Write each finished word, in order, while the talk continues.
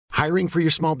Hiring for your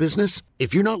small business?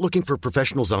 If you're not looking for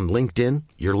professionals on LinkedIn,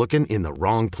 you're looking in the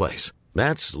wrong place.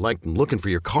 That's like looking for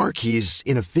your car keys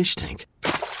in a fish tank.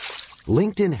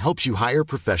 LinkedIn helps you hire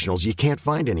professionals you can't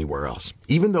find anywhere else,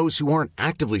 even those who aren't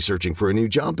actively searching for a new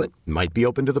job but might be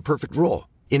open to the perfect role.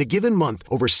 In a given month,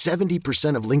 over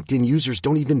 70% of LinkedIn users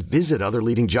don't even visit other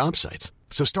leading job sites.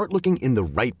 So start looking in the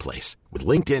right place. With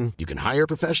LinkedIn, you can hire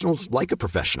professionals like a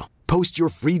professional. Post your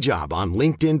free job on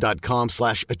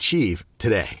linkedin.com/achieve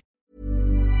today.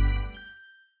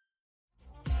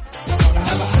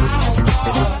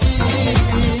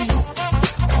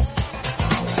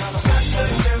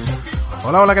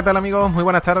 Hola, hola, ¿qué tal amigos? Muy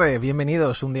buenas tardes,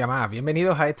 bienvenidos un día más,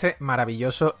 bienvenidos a este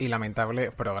maravilloso y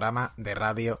lamentable programa de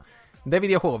radio de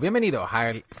videojuegos. Bienvenidos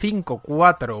al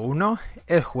 541,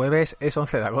 es jueves, es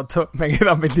 11 de agosto, me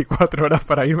quedan 24 horas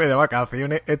para irme de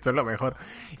vacaciones, esto es lo mejor.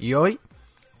 Y hoy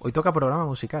toca programa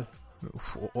musical.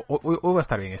 Uf, hoy va a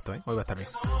estar bien esto, hoy va a estar bien.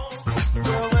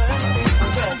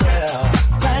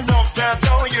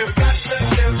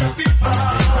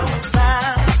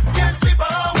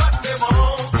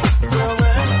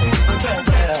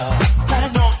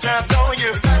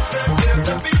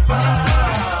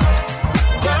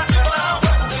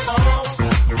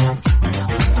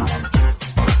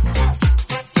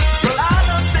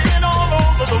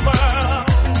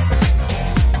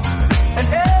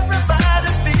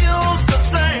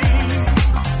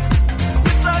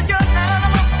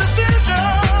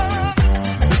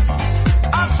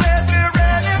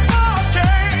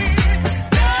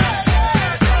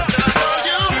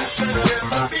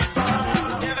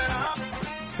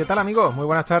 ¿Qué tal amigos? Muy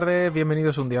buenas tardes,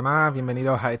 bienvenidos un día más,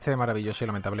 bienvenidos a este maravilloso y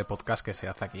lamentable podcast que se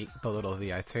hace aquí todos los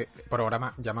días, este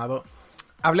programa llamado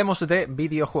Hablemos de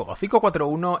Videojuegos.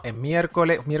 541 es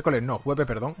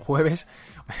jueves,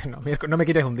 no me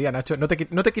quites un día, Nacho, no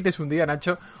te quites un día,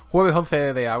 Nacho, jueves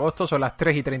 11 de agosto, son las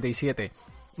 3 y 37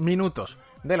 minutos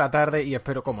de la tarde y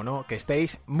espero, como no, que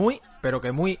estéis muy, pero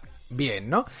que muy bien,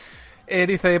 ¿no?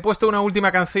 Dice, he puesto una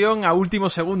última canción a último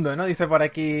segundo, ¿no? Dice por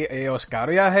aquí Oscar.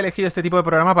 Hoy has elegido este tipo de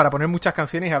programa para poner muchas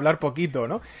canciones y hablar poquito,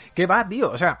 ¿no? ¿Qué va, tío?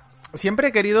 O sea, siempre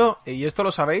he querido, y esto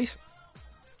lo sabéis,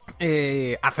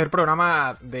 hacer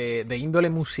programas de índole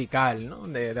musical, ¿no?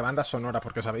 De bandas sonoras,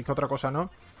 porque sabéis que otra cosa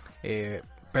no.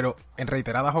 Pero en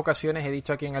reiteradas ocasiones he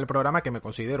dicho aquí en el programa que me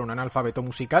considero un analfabeto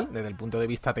musical, desde el punto de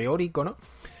vista teórico, ¿no?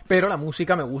 Pero la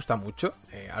música me gusta mucho.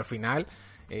 Al final...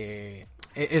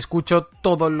 escucho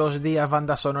todos los días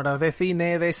bandas sonoras de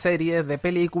cine, de series, de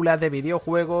películas, de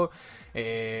videojuegos,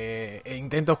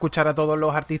 intento escuchar a todos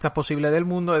los artistas posibles del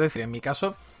mundo, es decir, en mi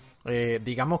caso,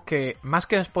 digamos que más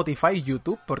que Spotify,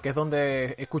 YouTube, porque es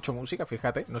donde escucho música,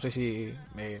 fíjate, no sé si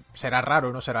será raro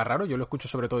o no será raro, yo lo escucho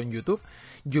sobre todo en YouTube.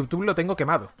 YouTube lo tengo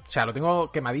quemado, o sea, lo tengo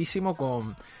quemadísimo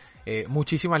con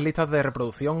muchísimas listas de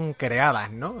reproducción creadas,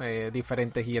 ¿no?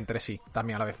 Diferentes y entre sí,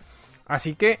 también a la vez.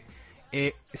 Así que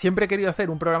siempre he querido hacer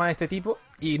un programa de este tipo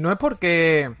y no es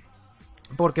porque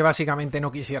básicamente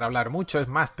no quisiera hablar mucho, es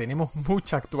más, tenemos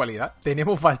mucha actualidad,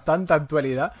 tenemos bastante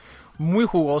actualidad, muy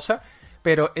jugosa,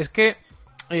 pero es que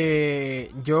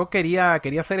yo quería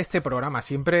hacer este programa,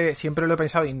 siempre lo he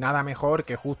pensado y nada mejor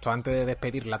que justo antes de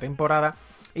despedir la temporada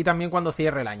y también cuando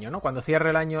cierre el año, ¿no? Cuando cierre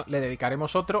el año le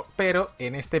dedicaremos otro, pero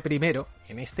en este primero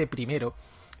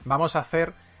vamos a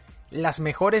hacer las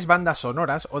mejores bandas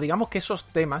sonoras o digamos que esos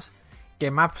temas que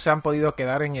más se han podido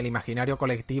quedar en el imaginario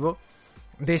colectivo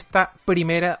de esta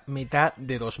primera mitad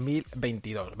de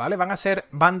 2022, ¿vale? Van a ser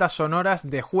bandas sonoras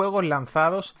de juegos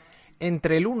lanzados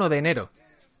entre el 1 de enero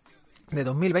de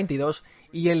 2022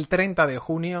 y el 30 de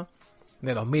junio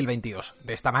de 2022.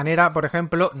 De esta manera, por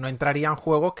ejemplo, no entrarían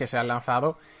juegos que se han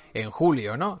lanzado en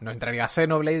julio, ¿no? No entraría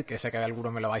Xenoblade, que sé que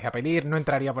algunos me lo vais a pedir, no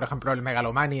entraría, por ejemplo, el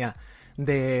Megalomania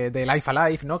de Life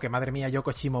Alive, ¿no? Que madre mía,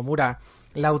 Yoko Shimomura,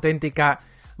 la auténtica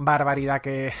barbaridad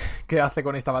que hace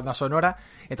con esta banda sonora.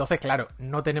 Entonces, claro,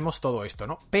 no tenemos todo esto,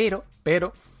 ¿no? Pero,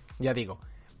 ya digo,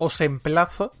 os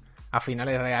emplazo a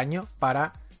finales de año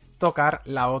para tocar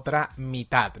la otra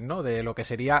mitad, ¿no? De lo que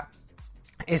sería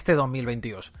este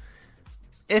 2022.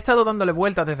 He estado dándole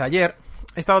vueltas desde ayer,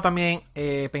 he estado también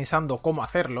pensando cómo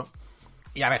hacerlo.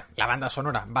 Y a ver, la banda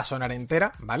sonora va a sonar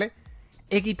entera, ¿vale?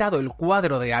 He quitado el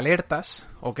cuadro de alertas,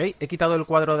 ¿ok? He quitado el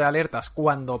cuadro de alertas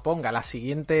cuando ponga la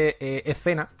siguiente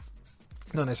escena,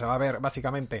 donde se va a ver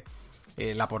básicamente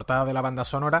la portada de la banda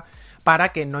sonora,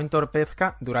 para que no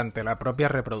entorpezca durante la propia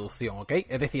reproducción, ¿ok?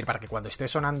 Es decir, para que cuando esté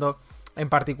sonando en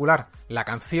particular la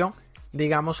canción,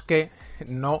 digamos que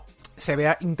no se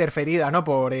vea interferida, ¿no?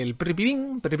 Por el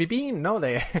pripipín, ¿no?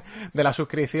 De las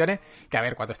suscripciones, que a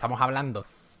ver, cuando estamos hablando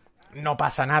no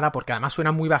pasa nada, porque además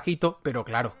suena muy bajito, pero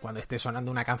claro, cuando esté sonando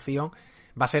una canción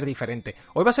va a ser diferente.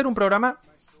 Hoy va a ser un programa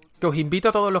que os invito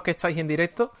a todos los que estáis en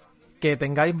directo que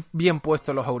tengáis bien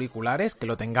puestos los auriculares, que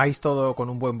lo tengáis todo con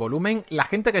un buen volumen. La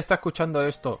gente que está escuchando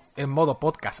esto en modo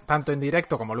podcast, tanto en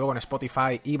directo como luego en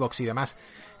Spotify, Evox y demás,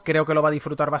 creo que lo va a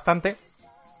disfrutar bastante,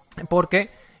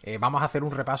 porque vamos a hacer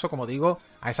un repaso, como digo,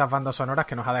 a esas bandas sonoras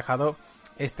que nos ha dejado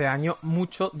este año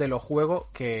mucho de los juegos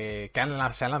que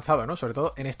se han lanzado, ¿no? Sobre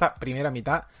todo en esta primera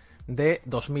mitad de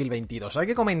 2022. Hay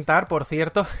que comentar, por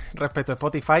cierto, respecto a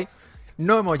Spotify,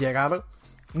 no hemos llegado,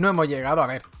 a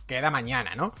ver, queda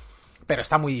mañana, ¿no? Pero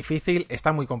está muy difícil,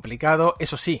 está muy complicado.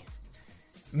 Eso sí,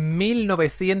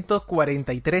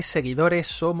 1943 seguidores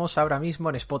somos ahora mismo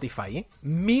en Spotify, ¿eh?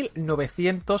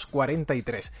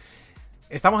 1943.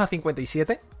 Estamos a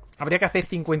 57. Habría que hacer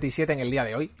 57 en el día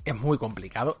de hoy. Es muy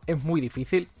complicado, es muy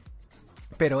difícil.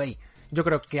 Pero, hey, yo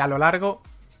creo que a lo largo,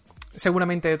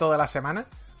 seguramente de toda la semana,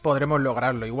 podremos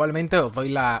lograrlo. Igualmente os doy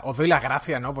las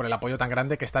gracias, ¿no? Por el apoyo tan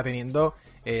grande que está teniendo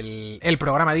el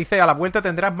programa. Dice, a la vuelta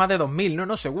tendrás más de 2000.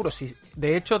 No, seguro. Si,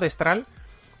 de hecho, Destral,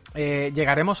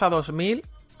 llegaremos a 2000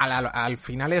 al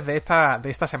finales de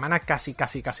esta semana casi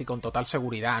con total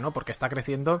seguridad, ¿no? Porque está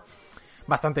creciendo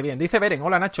bastante bien. Dice Beren,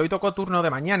 hola Nacho, hoy tocó turno de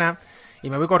mañana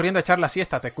y me voy corriendo a echar la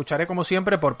siesta. Te escucharé como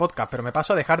siempre por podcast, pero me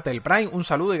paso a dejarte el Prime. Un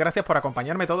saludo y gracias por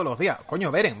acompañarme todos los días.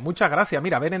 Coño, Beren, muchas gracias.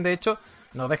 Mira, Beren, de hecho,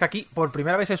 nos deja aquí, por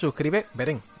primera vez se suscribe.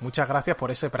 Beren, muchas gracias por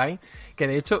ese Prime, que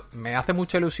de hecho me hace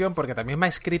mucha ilusión porque también me ha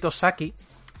escrito Saki,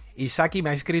 y Saki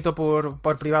me ha escrito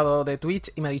por privado de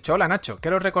Twitch y me ha dicho, hola Nacho,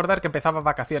 quiero recordar que empezabais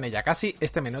vacaciones ya casi,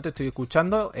 este mes no te estoy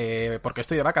escuchando porque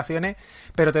estoy de vacaciones,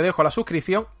 pero te dejo la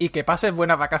suscripción y que pases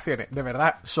buenas vacaciones. De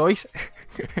verdad, sois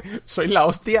la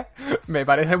hostia. Me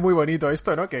parece muy bonito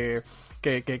esto, ¿no? Que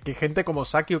gente como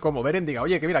Saki o como Beren diga,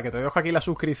 oye, que mira, que te dejo aquí la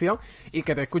suscripción y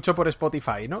que te escucho por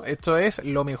Spotify, ¿no? Esto es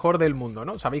lo mejor del mundo,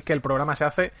 ¿no? Sabéis que el programa se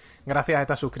hace gracias a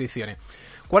estas suscripciones.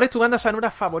 ¿Cuál es tu banda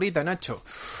sonora favorita, Nacho?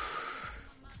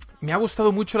 Me ha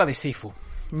gustado mucho la de Sifu.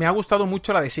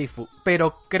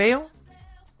 Pero creo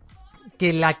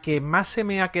que la que más se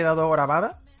me ha quedado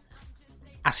grabada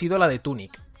ha sido la de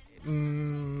Tunic.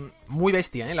 Muy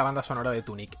bestia, la banda sonora de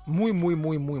Tunic.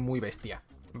 Muy bestia.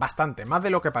 Bastante, más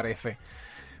de lo que parece.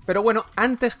 Pero bueno,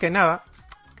 antes que nada,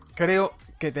 creo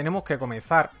que tenemos que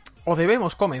comenzar, o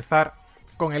debemos comenzar,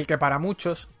 con el que para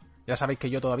muchos, ya sabéis que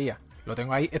yo todavía lo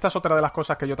tengo ahí. Esta es otra de las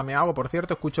cosas que yo también hago, por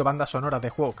cierto. Escucho bandas sonoras de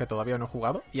juegos que todavía no he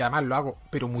jugado. Y además lo hago,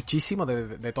 pero muchísimo,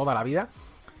 de toda la vida.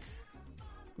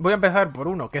 Voy a empezar por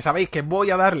uno, que sabéis que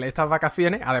voy a darle estas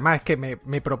vacaciones. Además es que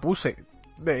me propuse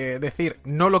de decir,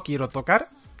 no lo quiero tocar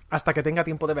hasta que tenga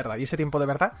tiempo de verdad. Y ese tiempo de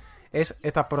verdad es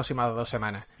estas próximas 2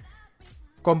 semanas.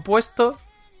 Compuesta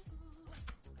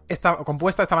esta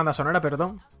banda sonora,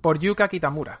 por Yuka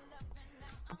Kitamura.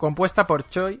 Compuesta por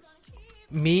Choi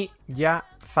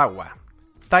Miyazawa,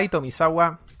 Taito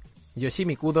Misawa,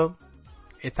 Yoshimi Kudo.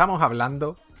 Estamos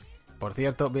hablando, por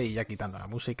cierto, veis ya quitando la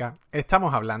música,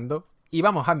 estamos hablando, y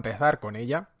vamos a empezar con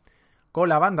ella, con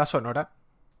la banda sonora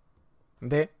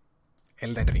de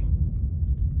Elden Ring.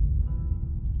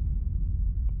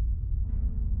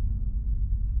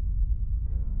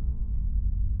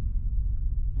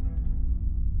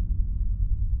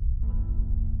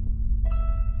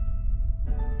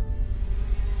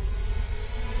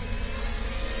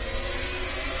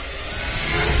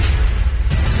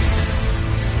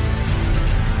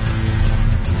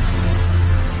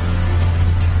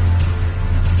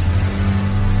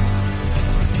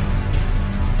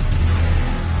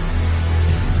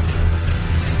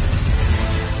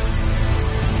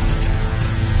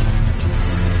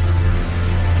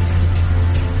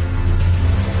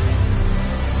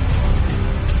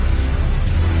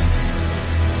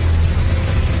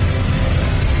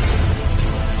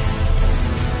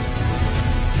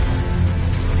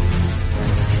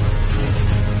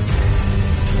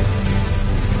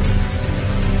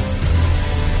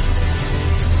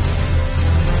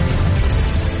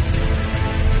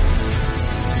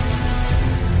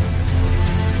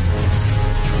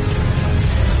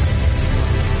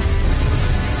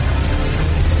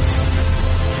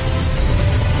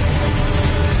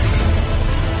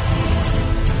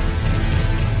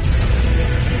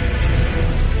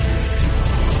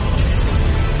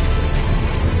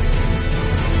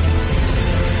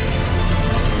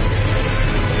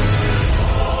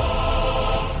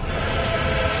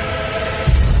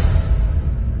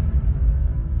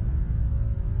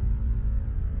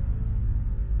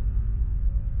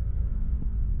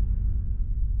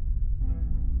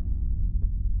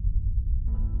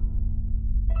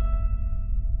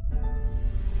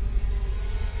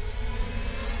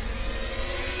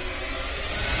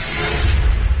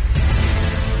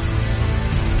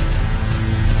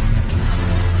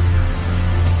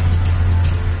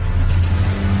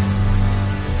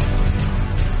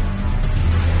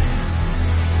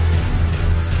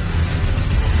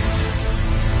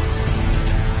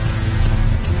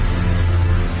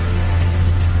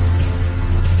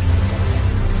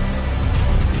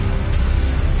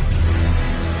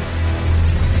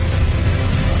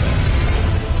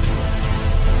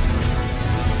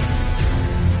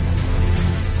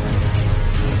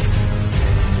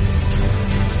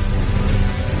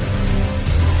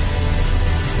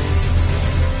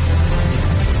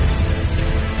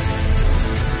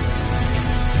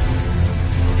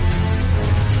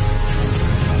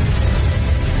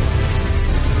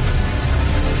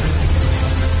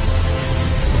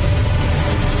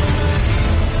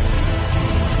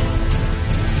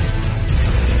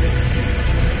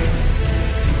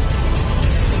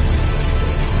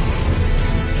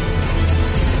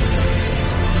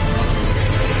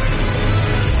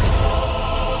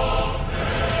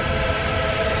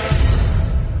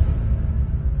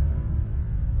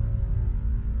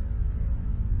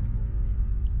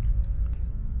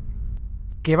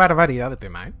 qué barbaridad de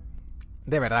tema, ¿eh?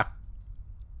 De verdad.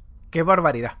 Qué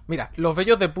barbaridad. Mira, los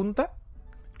vellos de punta.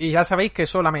 Y ya sabéis que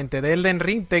solamente de Elden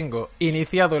Ring tengo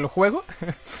iniciado el juego,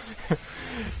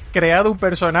 creado un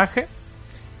personaje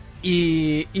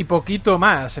y poquito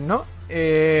más, ¿no?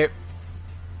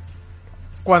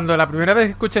 Cuando la primera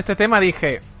vez escuché este tema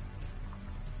dije,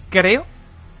 creo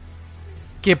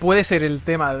que puede ser el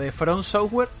tema de From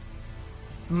Software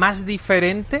más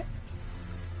diferente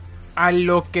a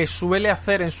lo que suele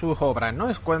hacer en sus obras, ¿no?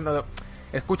 Es cuando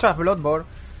escuchas Bloodborne,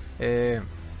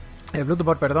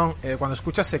 cuando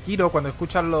escuchas Sekiro, cuando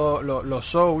escuchas los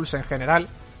Souls en general,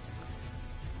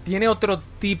 tiene otro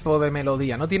tipo de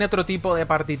melodía, ¿no? Tiene otro tipo de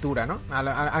partitura, ¿no?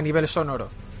 A nivel sonoro.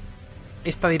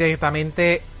 Esta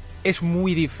directamente es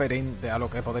muy diferente a lo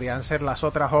que podrían ser las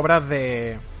otras obras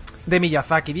de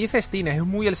Miyazaki. Dice Steam, es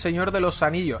muy El Señor de los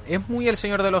Anillos. Es muy El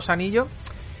Señor de los Anillos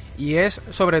y es,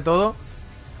 sobre todo,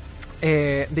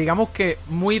 digamos que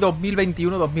muy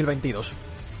 2021-2022.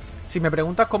 Si me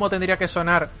preguntas cómo tendría que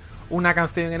sonar una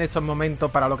canción en estos momentos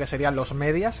para lo que serían los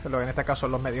medias, en este caso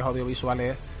los medios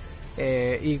audiovisuales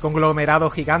y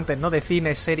conglomerados gigantes, ¿no? De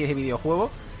cines, series y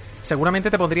videojuegos, seguramente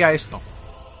te pondría esto.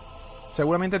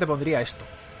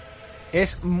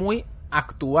 Es muy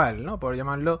actual, ¿no? Por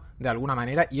llamarlo de alguna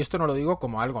manera, y esto no lo digo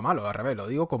como algo malo, al revés, lo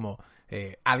digo como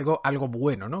algo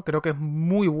bueno, ¿no? Creo que es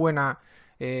muy buena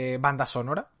banda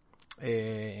sonora.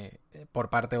 Por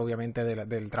parte obviamente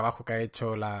del trabajo que ha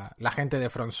hecho la gente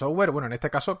de From Software. Bueno, en este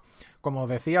caso, como os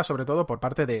decía, sobre todo por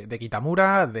parte de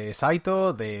Kitamura, de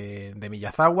Saito, de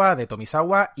Miyazawa, de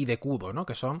Tomisawa y de Kudo, ¿no?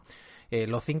 Que son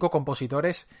los 5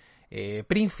 compositores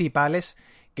principales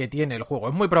que tiene el juego.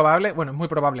 Es muy probable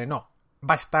no,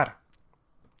 va a estar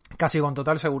casi con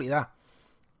total seguridad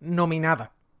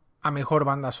nominada a mejor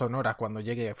banda sonora cuando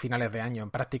llegue a finales de año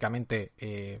en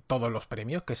prácticamente todos los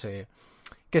premios que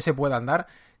se puedan dar.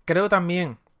 Creo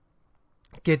también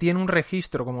que tiene un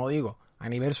registro, como digo, a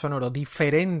nivel sonoro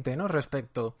diferente, ¿no?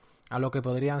 Respecto a lo que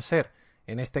podrían ser,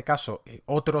 en este caso,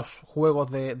 otros juegos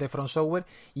de From Software,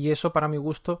 y eso para mi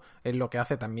gusto es lo que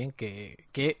hace también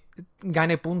que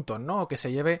gane puntos, ¿no? O que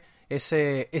se lleve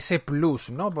ese plus,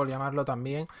 ¿no? Por llamarlo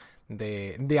también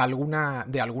de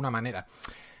alguna manera.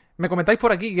 Me comentáis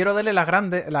por aquí, quiero darle las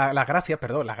gracias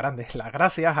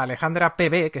a Alejandra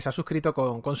PB, que se ha suscrito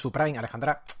con su Prime.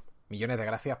 Alejandra, millones de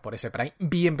gracias por ese Prime.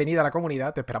 Bienvenida a la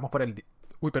comunidad, te esperamos por el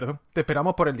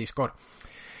Discord.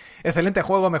 Excelente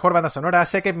juego, mejor banda sonora.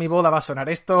 Sé que en mi boda va a sonar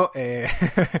esto.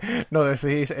 No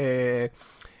decís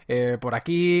por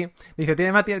aquí. Dice,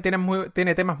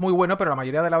 tiene temas muy buenos, pero la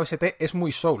mayoría de la OST es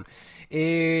muy soul.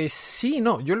 Sí,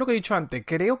 no, yo es lo que he dicho antes.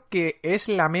 Creo que es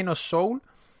la menos soul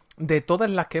de todas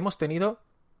las que hemos tenido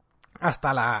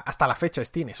hasta la fecha,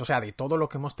 Stines. O sea, de todo lo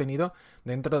que hemos tenido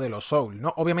dentro de los Soul,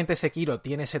 ¿no? Obviamente Sekiro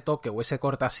tiene ese toque o ese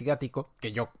corte asiático,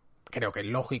 que yo creo que es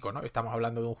lógico, ¿no? Estamos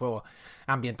hablando de un juego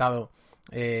ambientado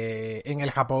en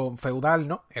el Japón feudal,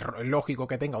 ¿no? Es lógico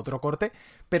que tenga otro corte,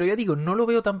 pero ya digo, no lo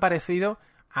veo tan parecido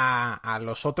a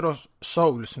los otros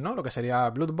Souls, ¿no? Lo que sería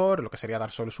Bloodborne, lo que sería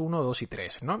Dark Souls 1, 2 y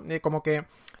 3, ¿no? Como que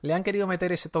le han querido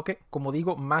meter ese toque, como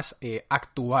digo, más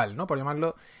actual, ¿no? Por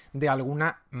llamarlo de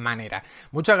alguna manera.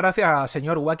 Muchas gracias,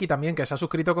 señor Waki, también, que se ha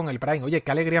suscrito con el Prime. Oye,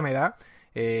 qué alegría me da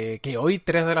que hoy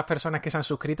 3 de las personas que se han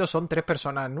suscrito son 3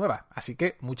 personas nuevas. Así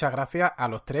que muchas gracias a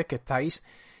los 3 que estáis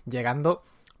llegando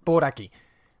por aquí.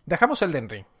 Dejamos el Elden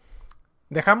Ring.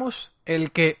 Dejamos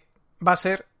el que va a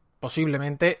ser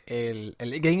posiblemente el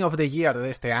Game of the Year de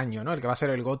este año, ¿no? El que va a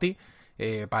ser el GOTY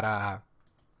para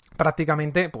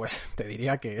prácticamente, pues te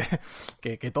diría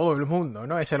que todo el mundo,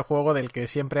 ¿no? Es el juego del que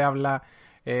siempre habla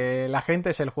la gente,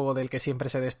 es el juego del que siempre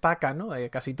se destaca, ¿no?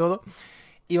 Casi todo.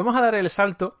 Y vamos a dar el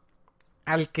salto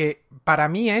al que para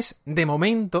mí es, de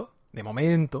momento,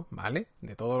 ¿vale?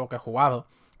 De todo lo que he jugado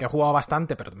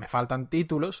bastante, pero me faltan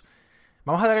títulos.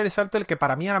 Vamos a dar el salto el que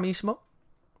para mí ahora mismo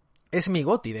es mi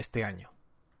GOTY de este año.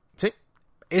 Sí,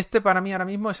 este para mí ahora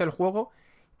mismo es el juego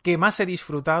que más he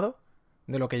disfrutado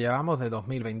de lo que llevamos de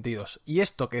 2022. Y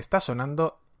esto que está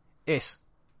sonando es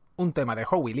un tema de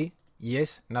Howie Lee y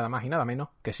es nada más y nada menos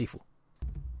que Sifu.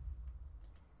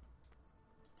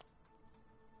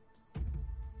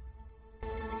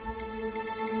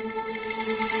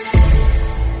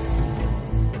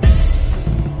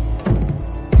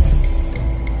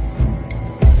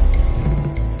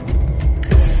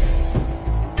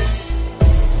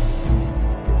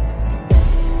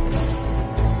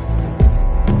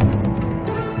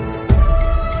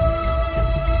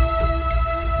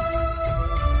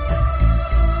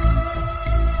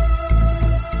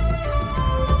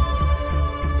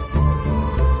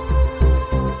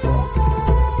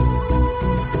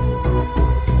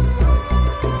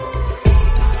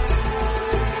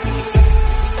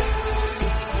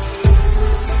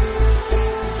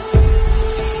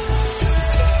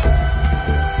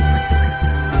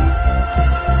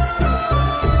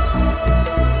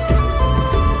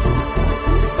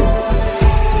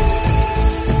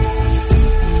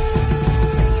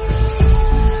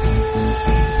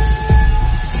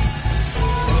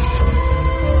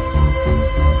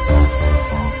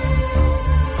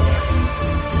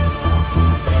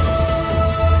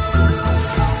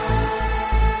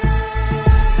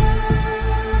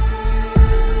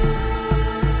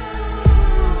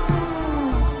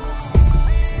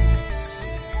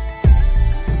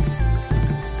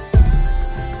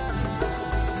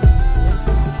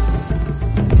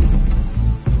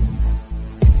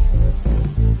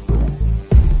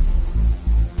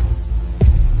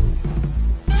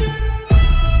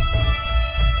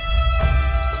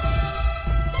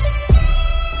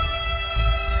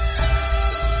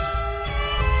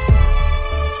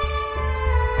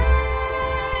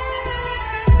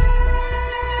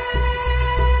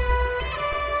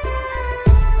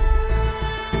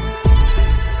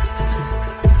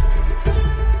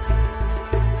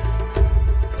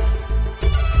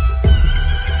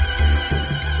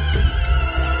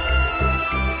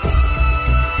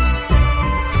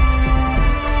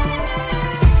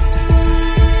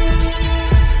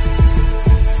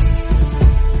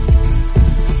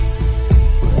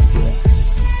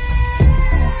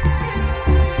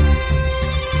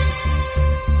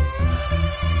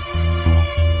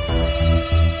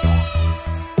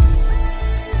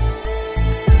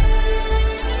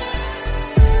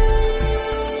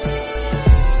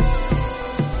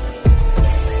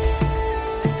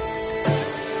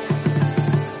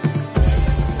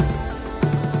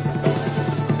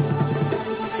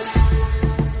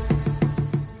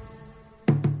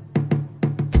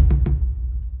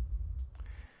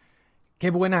 qué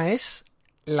buena es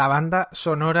la banda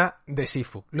sonora de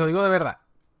Sifu. Lo digo de verdad.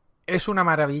 Es una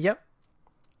maravilla.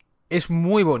 Es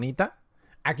muy bonita.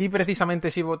 Aquí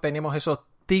precisamente sí tenemos esos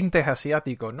tintes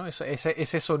asiáticos, ¿no?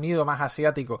 Ese sonido más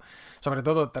asiático. Sobre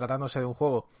todo tratándose de un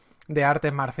juego de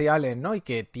artes marciales, ¿no? Y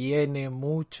que tiene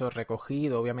mucho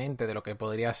recogido, obviamente, de lo que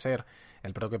podría ser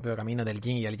el propio camino del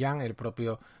yin y el yang, el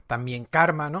propio también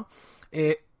karma, ¿no?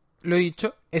 Lo he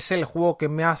dicho, es el juego que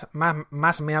más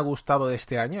me ha gustado de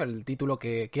este año, el título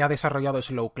que ha desarrollado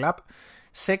Slow Clap.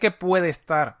 Sé que puede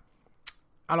estar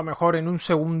a lo mejor en un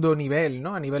segundo nivel,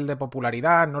 ¿no? A nivel de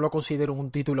popularidad, no lo considero un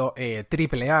título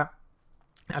AAA.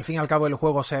 Al fin y al cabo el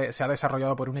juego se ha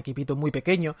desarrollado por un equipito muy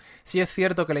pequeño. Sí es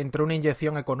cierto que le entró una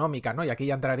inyección económica, ¿no? Y aquí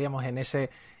ya entraríamos en ese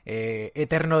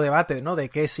eterno debate, ¿no? De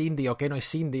qué es indie o qué no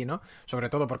es indie, ¿no? Sobre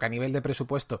todo porque a nivel de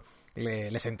presupuesto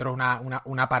les entró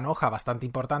una panoja bastante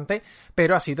importante,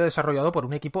 pero ha sido desarrollado por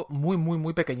un equipo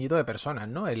muy pequeñito de personas,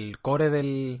 ¿no? El core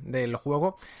del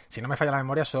juego, si no me falla la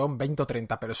memoria, son 20 o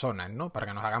 30 personas, ¿no? Para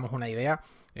que nos hagamos una idea,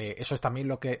 eso es también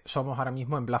lo que somos ahora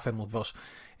mismo en Blasphemous 2.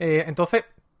 Entonces,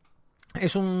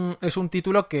 es un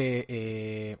título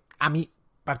que a mí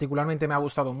particularmente me ha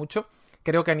gustado mucho.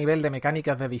 Creo que a nivel de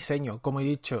mecánicas de diseño, como he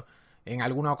dicho en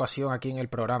alguna ocasión aquí en el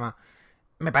programa,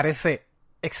 me parece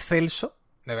excelso,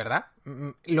 de verdad.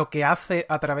 Lo que hace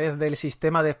a través del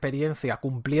sistema de experiencia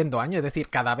cumpliendo años, es decir,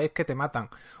 cada vez que te matan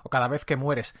o cada vez que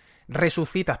mueres,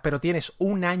 resucitas, pero tienes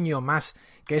un año más,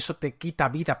 que eso te quita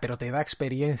vida, pero te da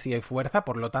experiencia y fuerza,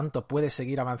 por lo tanto puedes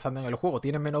seguir avanzando en el juego.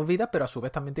 Tienes menos vida, pero a su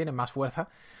vez también tienes más fuerza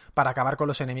para acabar con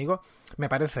los enemigos. Me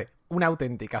parece una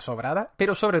auténtica sobrada,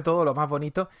 pero sobre todo lo más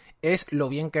bonito es lo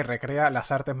bien que recrea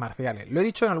las artes marciales. Lo he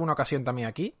dicho en alguna ocasión también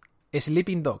aquí,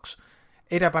 Sleeping Dogs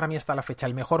era para mí hasta la fecha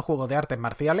el mejor juego de artes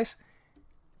marciales.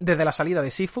 Desde la salida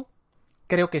de Sifu,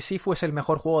 creo que Sifu es el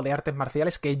mejor juego de artes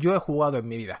marciales que yo he jugado en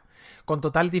mi vida. Con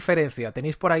total diferencia,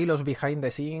 tenéis por ahí los behind the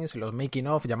scenes, los making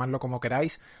of, llamadlo como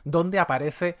queráis, donde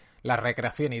aparece la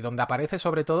recreación y donde aparece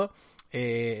sobre todo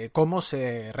cómo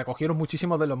se recogieron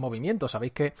muchísimos de los movimientos.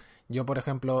 Sabéis que yo, por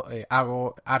ejemplo,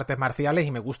 hago artes marciales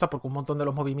y me gusta porque un montón de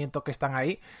los movimientos que están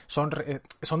ahí son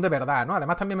de verdad, ¿no?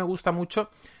 Además también me gusta mucho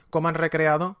cómo han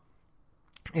recreado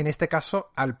en este caso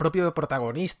al propio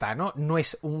protagonista, ¿no? No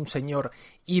es un señor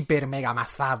hiper mega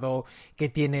mazado que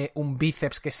tiene un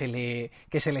bíceps que se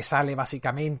le sale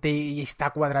básicamente y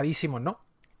está cuadradísimo, ¿no?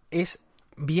 Es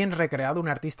bien recreado un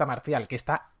artista marcial que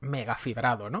está mega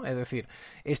fibrado, ¿no? Es decir,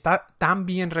 está tan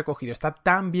bien recogido, está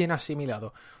tan bien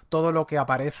asimilado todo lo que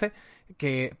aparece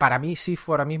que para mí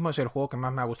Sifu ahora mismo es el juego que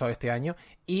más me ha gustado este año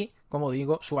y, como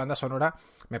digo, su banda sonora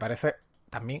me parece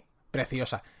también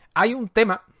preciosa. Hay un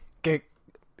tema que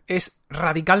es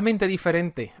radicalmente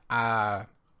diferente a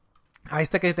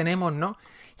este que tenemos, ¿no?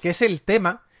 Que es el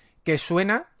tema que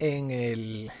suena en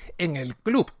el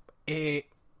club.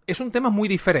 Es un tema muy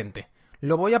diferente.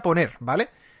 Lo voy a poner,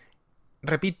 ¿vale?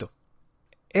 Repito,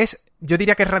 yo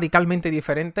diría que es radicalmente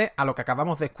diferente a lo que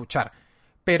acabamos de escuchar.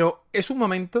 Pero es un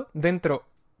momento dentro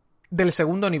del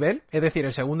segundo nivel, es decir,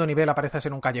 el segundo nivel apareces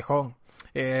en un callejón,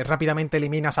 rápidamente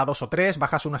eliminas a 2 o 3,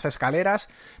 bajas unas escaleras,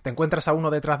 te encuentras a uno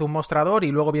detrás de un mostrador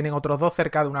y luego vienen otros 2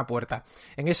 cerca de una puerta.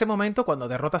 En ese momento, cuando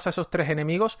derrotas a esos 3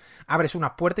 enemigos, abres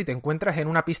una puerta y te encuentras en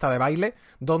una pista de baile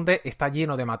donde está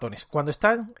lleno de matones. Cuando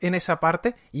estás en esa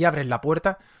parte y abres la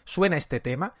puerta, suena este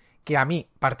tema que a mí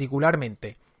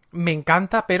particularmente me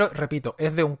encanta, pero repito,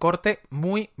 es de un corte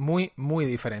muy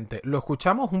diferente. Lo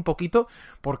escuchamos un poquito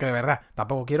porque de verdad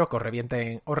tampoco quiero que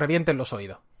os revienten los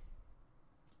oídos.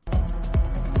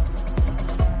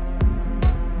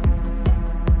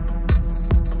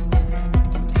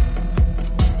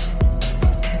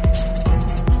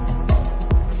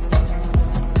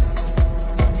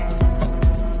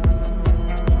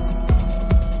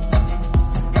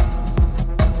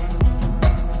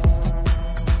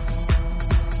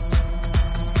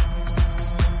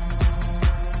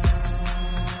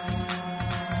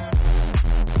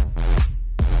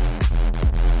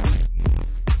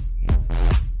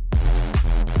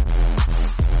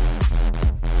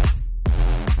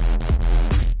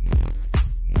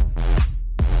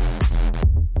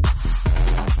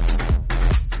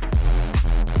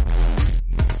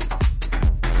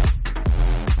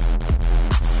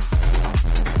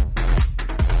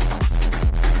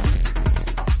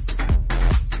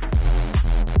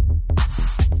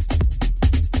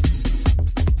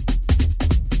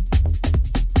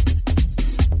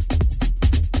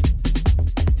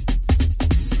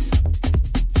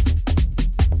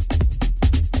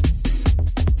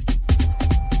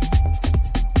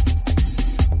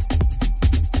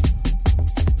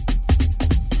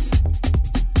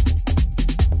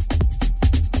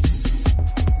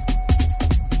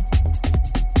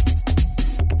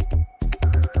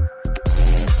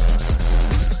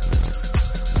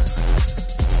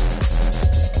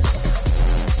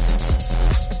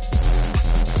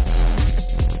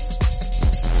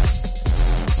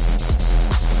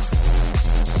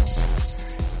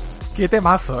 Qué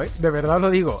temazo, de verdad os lo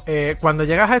digo. Cuando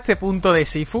llegas a este punto de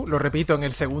Sifu, lo repito, en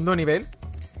el segundo nivel,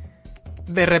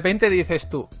 de repente dices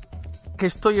tú, ¿qué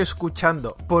estoy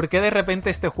escuchando? ¿Por qué de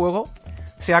repente este juego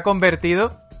se ha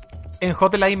convertido en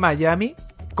Hotline Miami?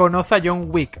 Conoce a John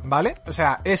Wick, ¿vale? O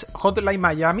sea, es Hotline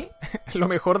Miami, lo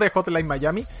mejor de Hotline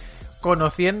Miami,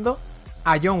 conociendo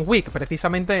a John Wick,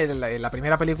 precisamente en la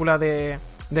primera película de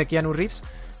Keanu Reeves,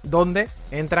 donde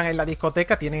entran en la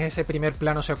discoteca, tienen ese primer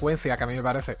plano secuencia, que a mí me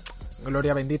parece,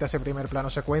 gloria bendita, ese primer plano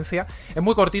secuencia. Es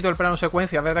muy cortito el plano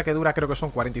secuencia, es verdad que dura, creo que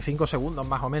son 45 segundos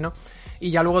más o menos,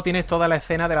 y ya luego tienes toda la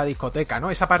escena de la discoteca,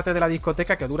 ¿no? Esa parte de la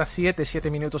discoteca que dura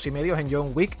 7 minutos y medio en John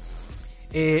Wick.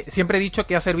 Siempre he dicho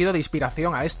que ha servido de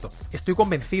inspiración a esto. Estoy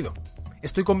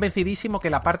convencidísimo que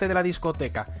la parte de la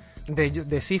discoteca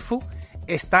de Sifu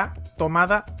está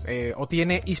tomada o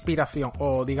tiene inspiración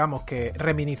o digamos que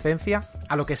reminiscencia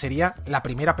a lo que sería la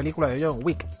primera película de John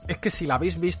Wick. Es que si la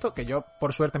habéis visto, que yo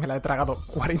por suerte me la he tragado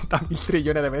 40.000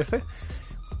 trillones de veces,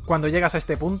 cuando llegas a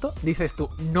este punto dices tú,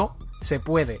 no se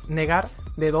puede negar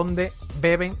de dónde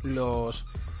beben los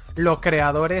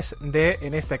creadores de,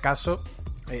 en este caso,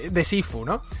 de Sifu,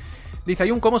 ¿no? Dice,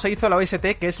 hay un cómo se hizo la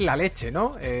OST que es la leche,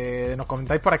 ¿no? Nos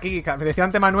comentáis por aquí, me decía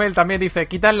antes Manuel también, dice,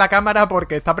 quitas la cámara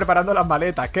porque está preparando las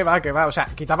maletas, que va, o sea,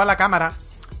 quitaba la cámara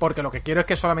porque lo que quiero es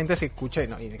que solamente se escuche,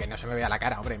 ¿no? Y que no se me vea la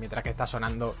cara, hombre, mientras que está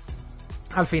sonando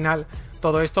al final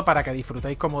todo esto para que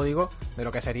disfrutéis, como digo, de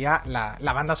lo que sería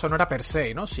la banda sonora per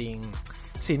se, ¿no? Sin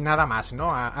nada más,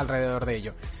 ¿no? Alrededor de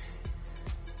ello.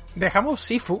 Dejamos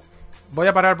Sifu, voy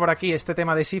a parar por aquí este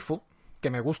tema de Sifu, que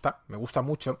me gusta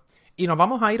mucho, y nos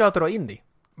vamos a ir a otro indie.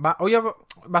 Hoy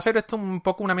va a ser esto un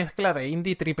poco una mezcla de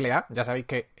indie triple A, ya sabéis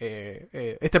que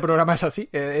este programa es así,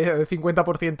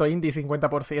 50% indie,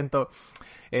 50%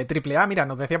 triple A. Mira,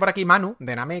 nos decía por aquí Manu,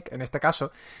 de Namek, en este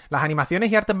caso, las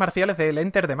animaciones y artes marciales del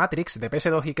Enter the Matrix, de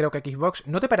PS2 y creo que Xbox,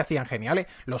 ¿no te parecían geniales?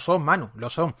 Lo son, Manu, lo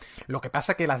son. Lo que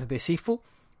pasa que las de Sifu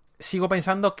sigo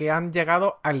pensando que han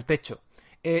llegado al techo.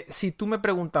 Si tú me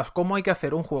preguntas cómo hay que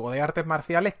hacer un juego de artes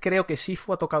marciales, creo que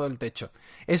Sifu ha tocado el techo.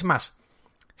 Es más,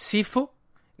 Sifu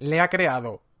le ha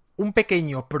creado un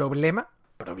pequeño problema,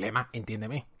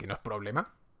 entiéndeme, que no es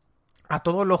problema, a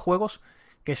todos los juegos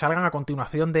que salgan a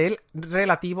continuación de él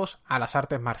relativos a las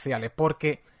artes marciales,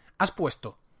 porque has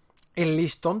puesto el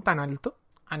listón tan alto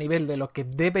a nivel de lo que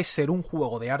debe ser un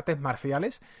juego de artes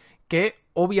marciales que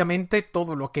obviamente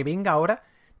todo lo que venga ahora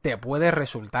te puede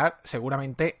resultar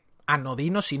seguramente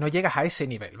anodino si no llegas a ese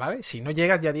nivel, ¿vale? Si no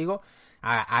llegas, ya digo,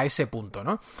 a ese punto,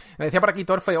 ¿no? Me decía por aquí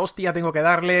Torfe, hostia, tengo que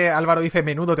darle. Álvaro dice,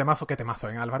 menudo temazo, qué temazo,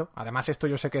 Álvaro? Además, esto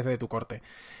yo sé que es de tu corte.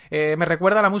 Me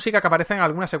recuerda a la música que aparece en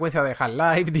alguna secuencia de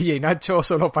Half-Life, DJ Nacho,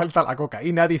 solo falta la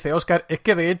cocaína, dice Oscar. Es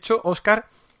que de hecho, Oscar,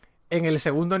 en el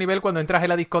segundo nivel, cuando entras en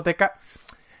la discoteca,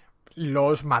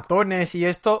 los matones y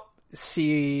esto,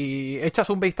 si echas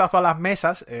un vistazo a las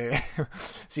mesas,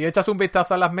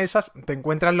 te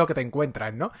encuentras lo que te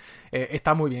encuentras, ¿no?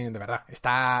 Está muy bien, de verdad.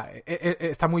 Está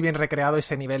muy bien recreado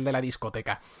ese nivel de la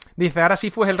discoteca. Dice, ahora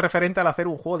sí fue el referente al hacer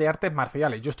un juego de artes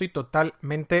marciales. Yo estoy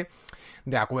totalmente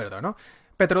de acuerdo, ¿no?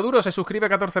 Petroduro se suscribe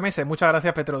 14 meses. Muchas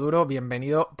gracias, Petroduro.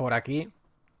 Bienvenido por aquí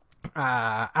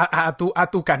a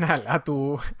tu canal, a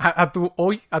tu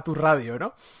radio,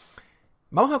 ¿no?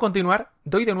 Vamos a continuar.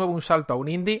 Doy de nuevo un salto a un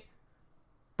indie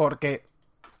porque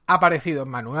ha aparecido en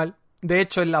manual. De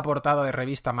hecho, en la portada de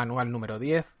revista Manual número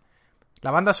 10. La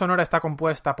banda sonora está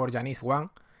compuesta por Yanis Wang.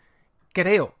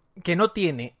 Creo que no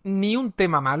tiene ni un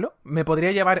tema malo. Me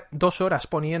podría llevar 2 horas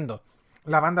poniendo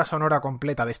la banda sonora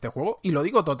completa de este juego. Y lo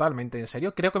digo totalmente en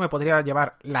serio. Creo que me podría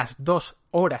llevar las 2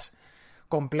 horas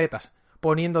completas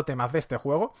poniendo temas de este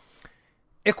juego.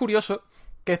 Es curioso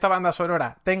que esta banda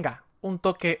sonora tenga un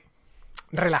toque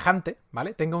relajante,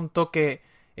 ¿vale? Tenga un toque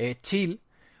chill,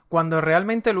 cuando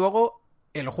realmente luego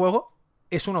el juego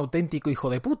es un auténtico hijo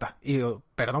de puta. Y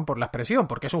perdón por la expresión,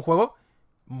 porque es un juego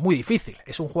muy difícil.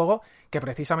 Es un juego que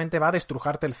precisamente va a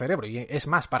destrujarte el cerebro. Y es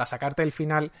más, para sacarte el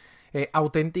final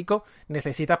auténtico,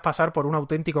 necesitas pasar por un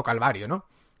auténtico calvario, ¿no?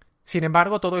 Sin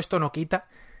embargo, todo esto no quita,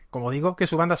 como digo, que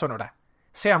su banda sonora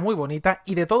sea muy bonita.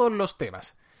 Y de todos los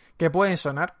temas que pueden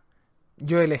sonar,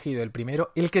 yo he elegido el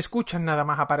primero, el que escuchas nada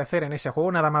más aparecer en ese juego,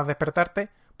 nada más despertarte,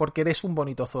 porque eres un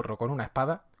bonito zorro con una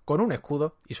espada, con un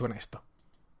escudo, y suena esto.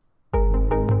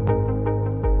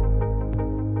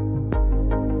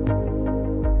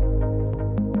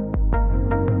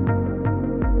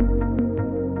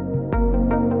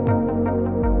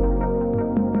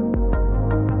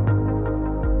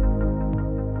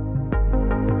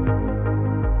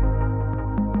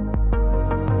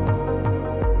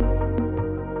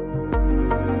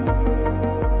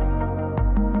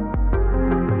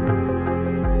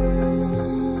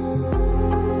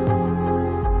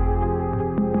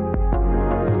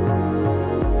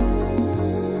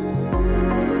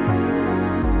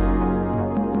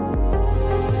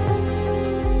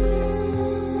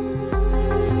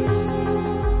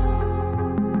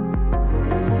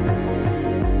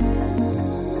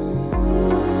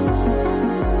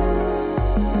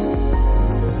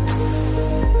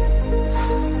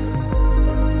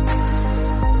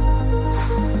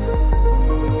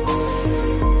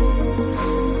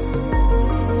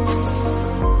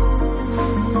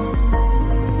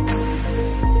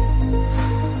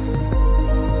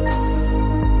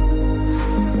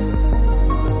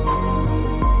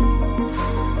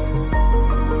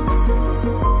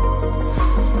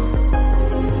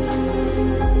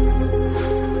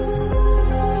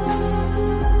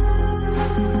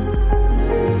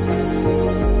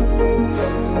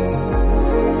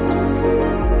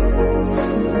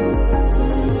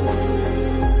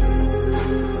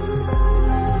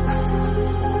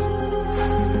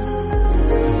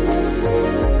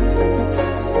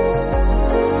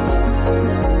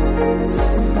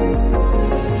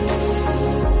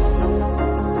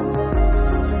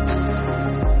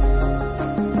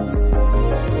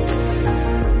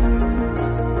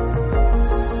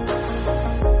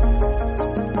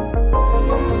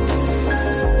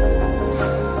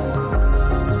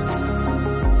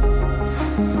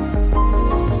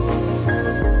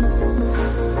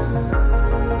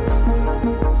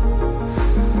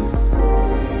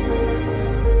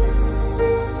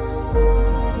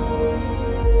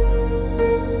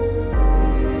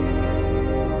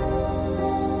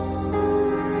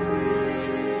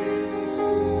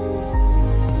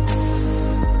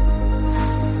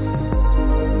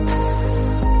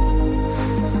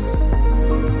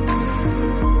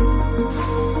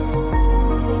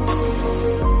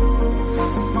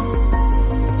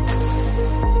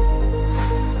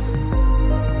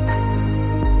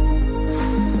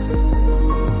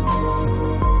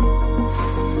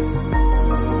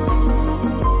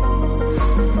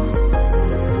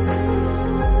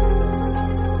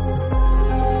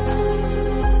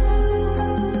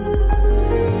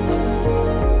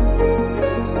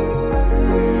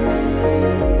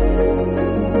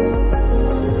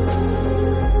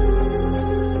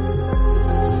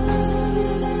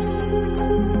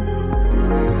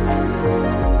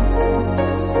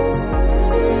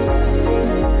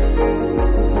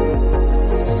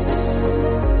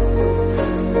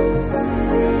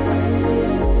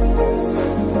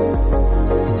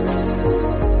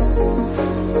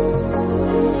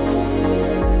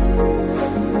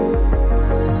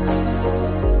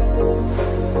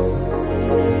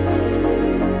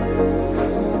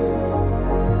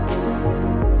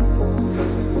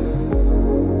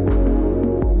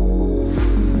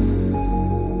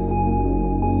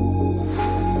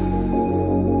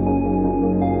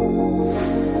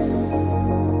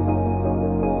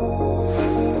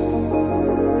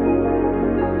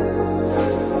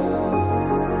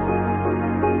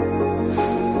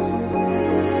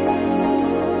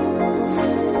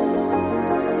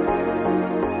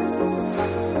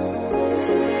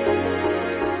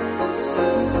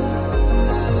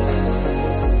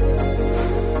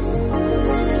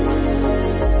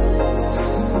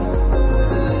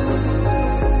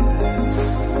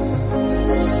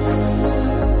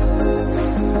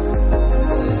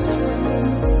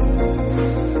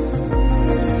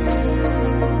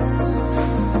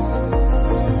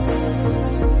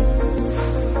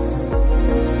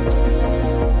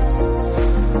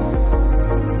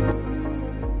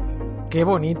 Qué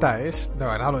bonita es, de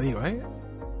verdad lo digo, ¿eh?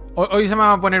 Hoy se me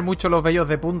van a poner mucho los vellos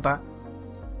de punta.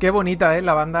 Qué bonita es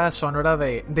la banda sonora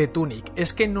de Tunic.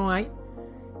 Es que no hay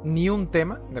ni un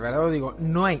tema, de verdad lo digo,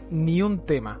 no hay ni un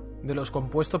tema de los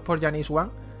compuestos por Janis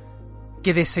Wang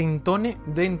que desentone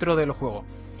dentro del juego.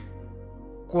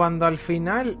 Cuando al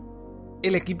final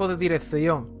el equipo de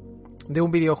dirección de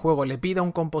un videojuego le pide a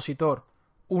un compositor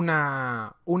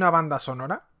una banda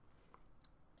sonora,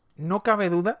 no cabe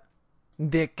duda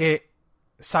de que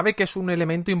sabe que es un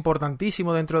elemento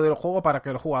importantísimo dentro del juego para que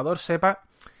el jugador sepa,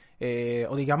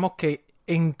 o digamos que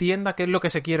entienda qué es lo que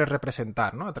se quiere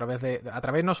representar, ¿no? A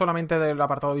través no solamente del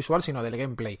apartado visual, sino del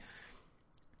gameplay.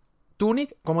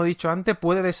 Tunic, como he dicho antes,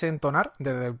 puede desentonar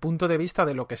desde el punto de vista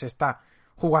de lo que se está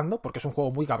jugando, porque es un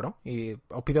juego muy cabrón, y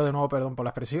os pido de nuevo perdón por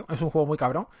la expresión, es un juego muy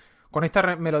cabrón, con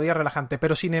esta melodía relajante,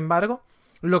 pero sin embargo,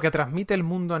 lo que transmite el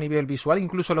mundo a nivel visual,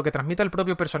 incluso lo que transmite el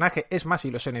propio personaje, es más,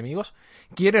 y los enemigos,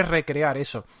 quiere recrear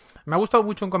eso. Me ha gustado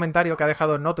mucho un comentario que ha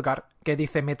dejado Notgar, que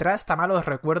dice, me trae hasta malos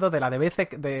recuerdos de la de veces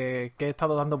que he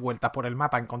estado dando vueltas por el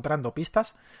mapa encontrando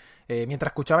pistas mientras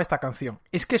escuchaba esta canción.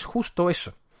 Es que es justo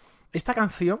eso. Esta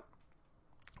canción,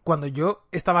 cuando yo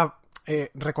estaba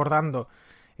recordando,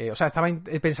 estaba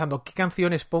pensando qué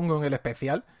canciones pongo en el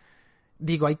especial,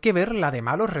 digo, hay que ver la de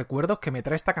malos recuerdos que me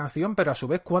trae esta canción, pero a su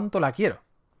vez cuánto la quiero.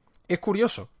 Es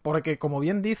curioso, porque como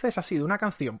bien dices, ha sido una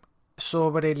canción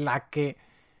sobre la que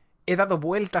he dado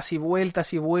vueltas y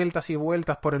vueltas y vueltas y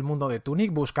vueltas por el mundo de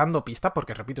Tunic buscando pistas,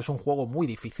 porque repito, es un juego muy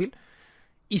difícil,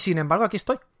 y sin embargo aquí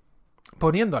estoy,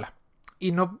 poniéndola.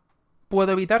 Y no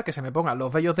puedo evitar que se me pongan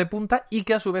los vellos de punta y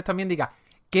que a su vez también diga,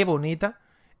 qué bonita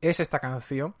es esta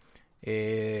canción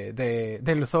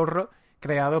del zorro,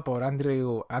 creado por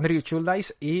Andrew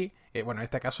Chuldice y, en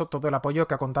este caso, todo el apoyo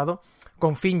que ha contado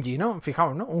con Finji, ¿no?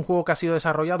 Fijaos, ¿no? Un juego que ha sido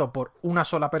desarrollado por una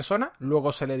sola persona,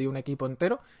 luego se le dio un equipo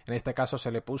entero, en este caso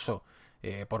se le puso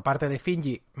por parte de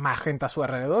Finji más gente a su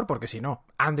alrededor, porque si no,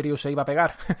 Andrew se iba a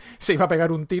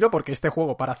pegar un tiro, porque este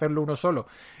juego, para hacerlo uno solo,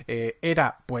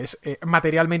 era,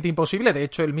 materialmente imposible. De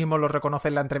hecho, él mismo lo reconoce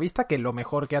en la entrevista, que lo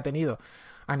mejor que ha tenido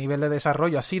a nivel de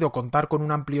desarrollo ha sido contar con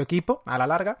un amplio equipo a la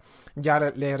larga. Ya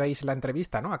leeréis la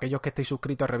entrevista, ¿no? Aquellos que estéis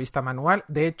suscritos a Revista Manual.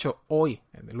 De hecho, hoy,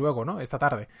 luego, ¿no? Esta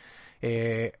tarde,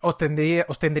 os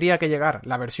tendría que llegar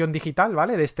la versión digital,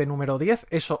 ¿vale? De este número 10.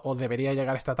 Eso os debería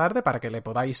llegar esta tarde para que le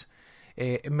podáis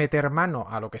meter mano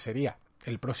a lo que sería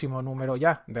el próximo número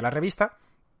ya de la revista.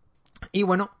 Y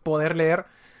bueno, poder leer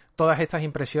todas estas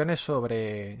impresiones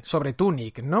sobre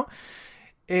Tunic, ¿no?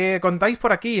 Contáis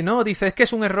por aquí, ¿no? Dice, es que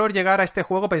es un error llegar a este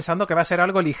juego pensando que va a ser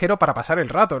algo ligero para pasar el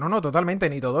rato. No, totalmente,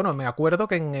 ni todo, no. Me acuerdo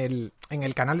que en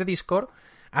el canal de Discord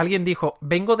alguien dijo,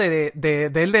 vengo de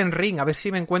Elden Ring, a ver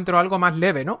si me encuentro algo más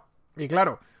leve, ¿no? Y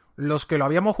claro, los que lo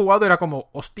habíamos jugado era como,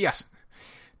 hostias,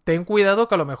 ten cuidado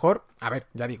que a lo mejor, a ver,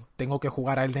 ya digo, tengo que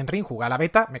jugar a Elden Ring, jugar a la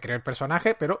beta, me creo el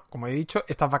personaje, pero como he dicho,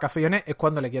 estas vacaciones es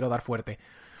cuando le quiero dar fuerte.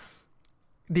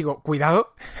 Digo,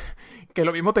 cuidado, que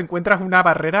lo mismo te encuentras una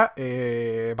barrera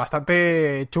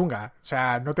bastante chunga. O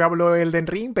sea, no te hablo Elden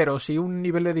Ring, pero sí un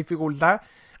nivel de dificultad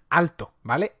alto,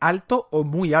 ¿vale? Alto o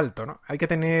muy alto, ¿no? Hay que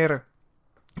tener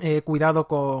cuidado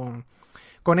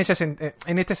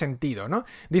en este sentido, ¿no?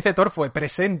 Dice Torfue,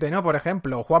 presente, ¿no? Por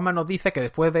ejemplo, Juanma nos dice que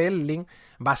después de él, Link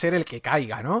va a ser el que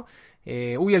caiga, ¿no?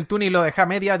 El Tunic lo dejé a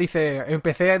media, dice,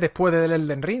 empecé después del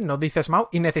Elden Ring, nos dice Smau,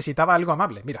 y necesitaba algo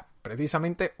amable. Mira,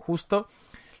 precisamente justo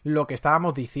lo que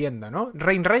estábamos diciendo, ¿no?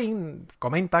 Rain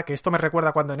comenta que esto me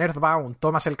recuerda cuando en Earthbound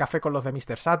tomas el café con los de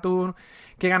Mr. Saturn,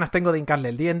 qué ganas tengo de hincarle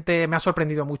el diente, me ha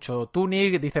sorprendido mucho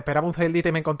Tunic, dice, esperaba un Celdita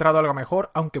y me he encontrado algo mejor,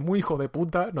 aunque muy hijo de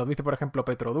puta, nos dice por ejemplo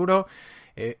Petroduro,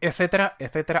 etcétera,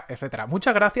 etcétera, etcétera.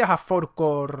 Muchas gracias a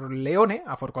Forcorleone,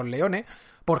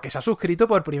 porque se ha suscrito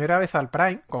por primera vez al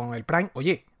Prime, con el Prime.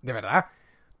 Oye, de verdad,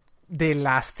 de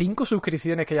las 5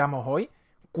 suscripciones que llevamos hoy,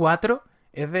 4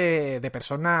 es de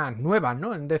personas nuevas,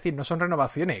 ¿no? Es decir, no son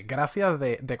renovaciones. Gracias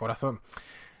de corazón.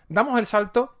 Damos el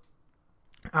salto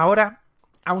ahora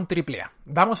a un AAA.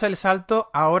 Damos el salto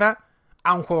ahora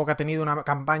a un juego que ha tenido una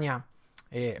campaña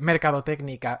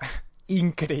mercadotécnica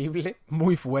increíble,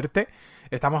 muy fuerte.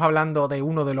 Estamos hablando de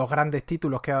uno de los grandes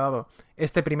títulos que ha dado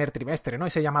este primer trimestre, ¿no?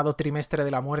 Ese llamado trimestre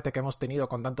de la muerte que hemos tenido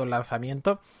con tantos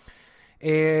lanzamientos.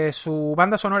 Su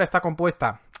banda sonora está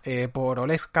compuesta por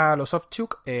Oleska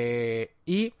Losovchuk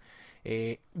y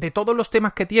de todos los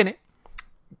temas que tiene,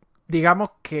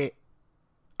 digamos que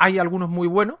hay algunos muy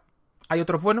buenos, hay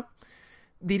otros buenos.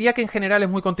 Diría que en general es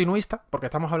muy continuista, porque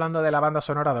estamos hablando de la banda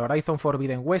sonora de Horizon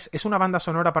Forbidden West. Es una banda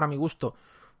sonora para mi gusto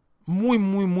muy,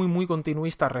 muy, muy, muy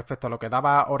continuista respecto a lo que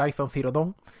daba Horizon Zero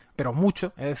Dawn, pero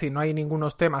mucho, es decir, no hay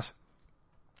ningunos temas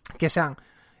que sean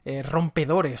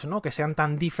rompedores, ¿no? Que sean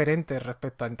tan diferentes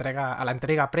respecto a la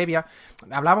entrega previa.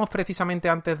 Hablábamos precisamente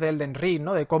antes de Elden Ring,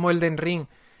 ¿no? De cómo Elden Ring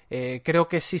creo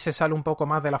que sí se sale un poco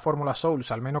más de la fórmula Souls,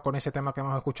 al menos con ese tema que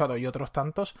hemos escuchado y otros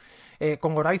tantos.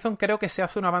 Con Horizon creo que se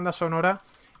hace una banda sonora,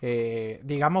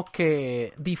 digamos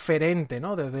que diferente,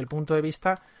 ¿no? Desde el punto de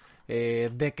vista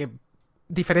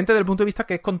diferente del punto de vista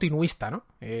que es continuista, ¿no?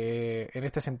 En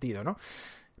este sentido, ¿no?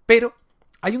 Pero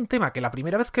hay un tema que la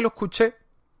primera vez que lo escuché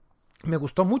me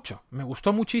gustó mucho, me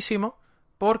gustó muchísimo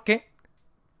porque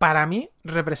para mí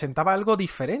representaba algo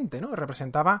diferente, ¿no?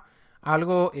 Representaba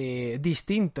algo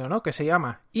distinto, ¿no? Que se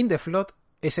llama In the Flood,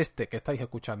 es este que estáis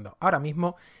escuchando ahora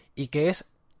mismo y que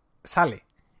sale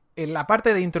en la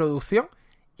parte de introducción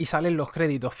y salen los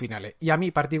créditos finales. Y a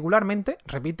mí particularmente,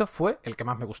 repito, fue el que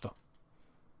más me gustó.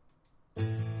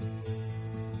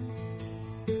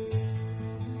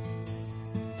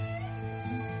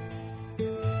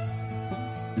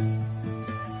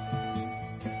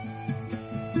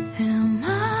 Am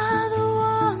I the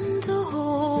one to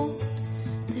hold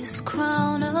this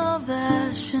crown of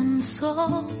ash and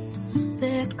salt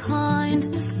that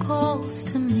kindness calls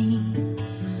to me?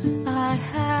 I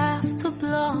have to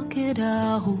block it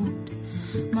out.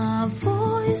 My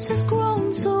voice has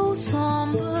grown so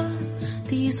somber.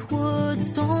 These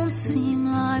words don't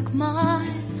seem like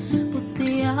mine, but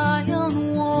the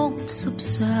iron won't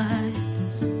subside.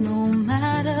 No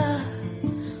matter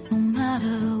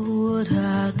what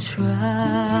I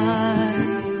try.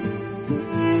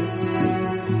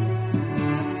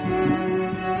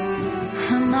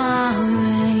 Am I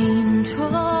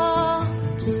raindrops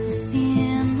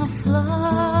in the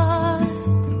flood?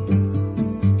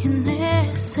 In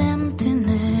this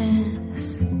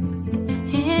emptiness,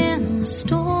 in the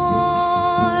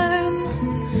storm,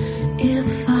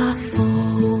 if I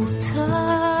falter,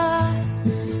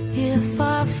 if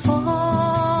I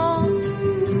fall,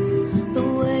 the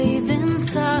wave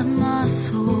inside my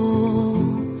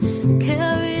soul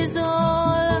carries all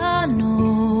I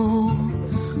know.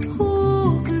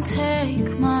 Who can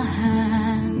take my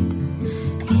hand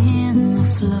in the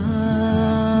flood?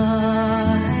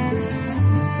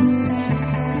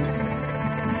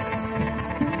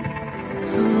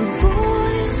 Her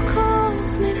voice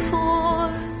calls me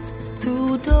forth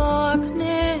through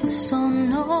darkness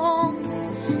unknown.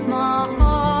 My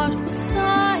heart with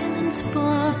silence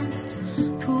burns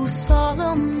through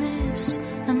solemnness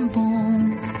and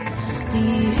bone. The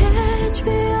edge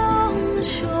beyond the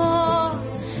shore,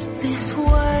 this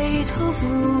weight of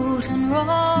root and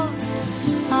rock.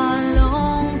 I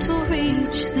long to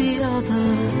reach the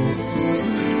other,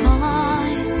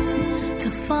 to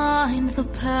find the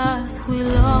path we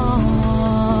lost.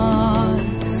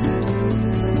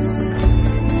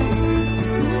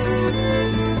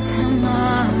 Am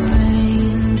I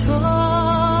raindrops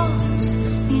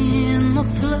in the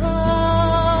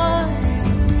flood?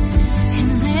 In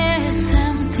this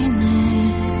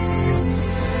emptiness,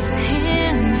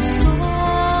 in the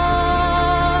storm,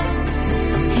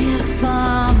 if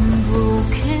I'm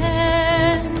broken,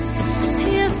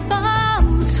 if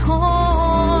I'm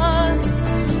torn,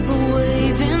 the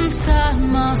wave inside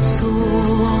my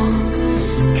soul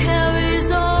carries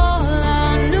all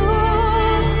I know.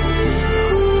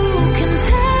 Who can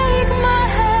take my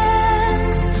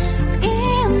hand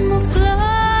in the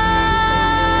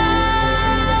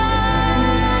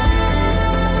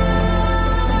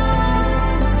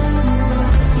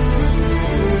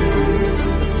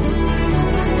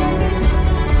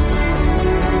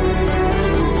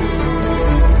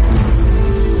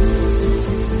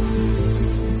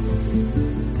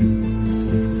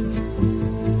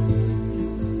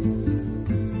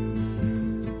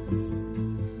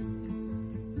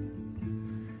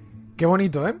Qué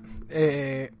bonito,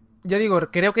 ¿eh? Ya digo,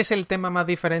 creo que es el tema más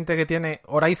diferente que tiene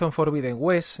Horizon Forbidden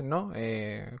West, ¿no?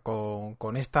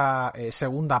 Con esta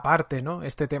segunda parte, ¿no?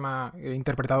 Este tema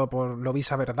interpretado por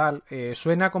Lovisa Verdal.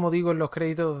 Suena, como digo, en los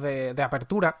créditos de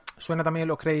apertura. Suena también en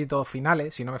los créditos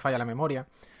finales, si no me falla la memoria.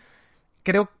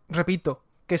 Creo, repito,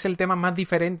 que es el tema más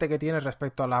diferente que tiene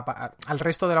respecto al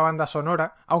resto de la banda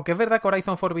sonora. Aunque es verdad que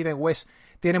Horizon Forbidden West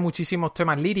tiene muchísimos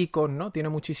temas líricos, ¿no? Tiene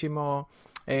muchísimos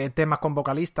temas con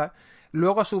vocalistas.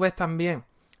 Luego, a su vez, también,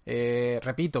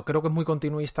 repito, creo que es muy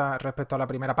continuista respecto a la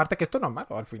primera parte, que esto no es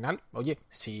malo. Al final, oye,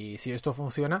 si esto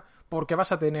funciona, ¿por qué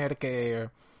vas a tener que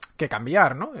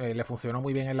cambiar, ¿no? Le funcionó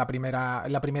muy bien en la primera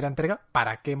entrega.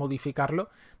 ¿Para qué modificarlo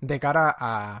de cara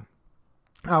a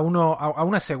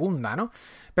una segunda, ¿no?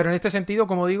 Pero en este sentido,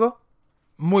 como digo,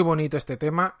 muy bonito este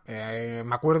tema.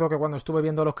 Me acuerdo que cuando estuve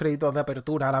viendo los créditos de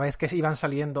apertura, a la vez que iban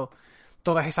saliendo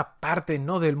todas esas partes,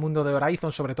 ¿no? Del mundo de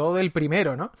Horizon, sobre todo del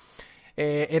primero, ¿no?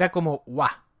 Era como, ¡guau!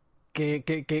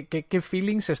 qué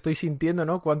feelings estoy sintiendo,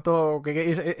 ¿no?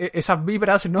 Esas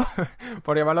vibras, ¿no?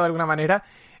 Por llamarlo de alguna manera,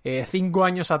 5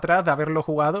 años atrás de haberlo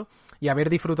jugado y haber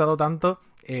disfrutado tanto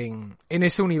en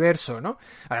ese universo, ¿no?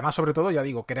 Además, sobre todo, ya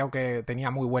digo, creo que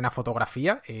tenía muy buena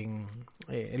fotografía en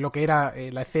lo que era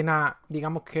la escena,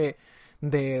 digamos que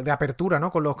de apertura,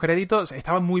 ¿no? Con los créditos,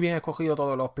 estaban muy bien escogidos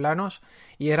todos los planos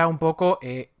y era un poco,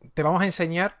 te vamos a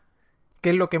enseñar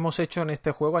qué es lo que hemos hecho en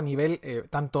este juego a nivel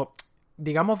tanto,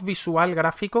 digamos, visual,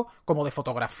 gráfico, como de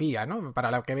fotografía, ¿no?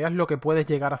 Para que veas lo que puedes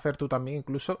llegar a hacer tú también,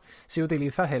 incluso si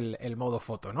utilizas el modo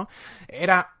foto, ¿no?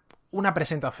 Era una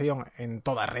presentación en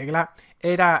toda regla,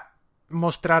 era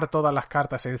mostrar todas las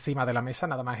cartas encima de la mesa,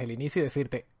 nada más el inicio, y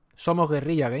decirte, somos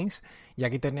Guerrilla Games, y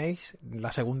aquí tenéis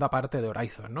la segunda parte de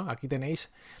Horizon, ¿no? Aquí tenéis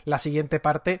la siguiente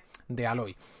parte de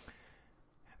Aloy.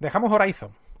 Dejamos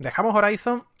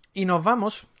Horizon y nos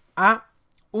vamos a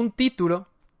un título,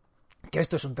 que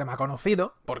esto es un tema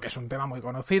conocido, porque es un tema muy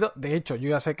conocido. De hecho, yo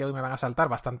ya sé que hoy me van a saltar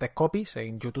bastantes copies.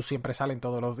 En YouTube siempre salen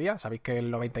todos los días. Sabéis que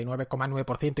el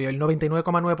 99,9% y el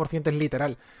 99,9% es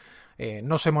literal.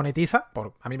 No se monetiza,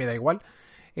 a mí me da igual.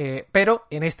 Pero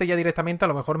en este ya directamente a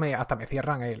lo mejor hasta me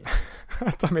cierran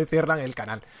el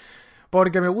canal.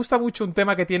 Porque me gusta mucho un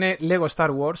tema que tiene Lego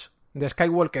Star Wars de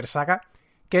Skywalker Saga,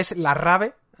 que es la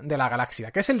rave de la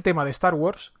galaxia, que es el tema de Star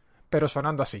Wars, pero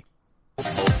sonando así.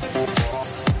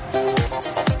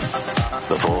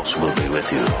 The Force will be with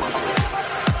you,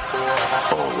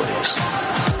 always.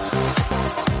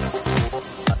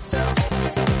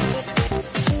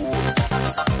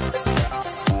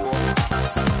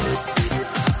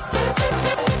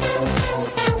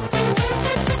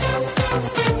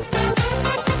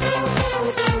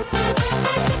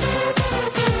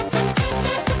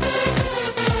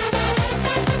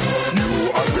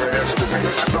 You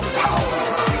underestimate the power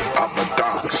of the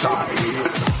dark side.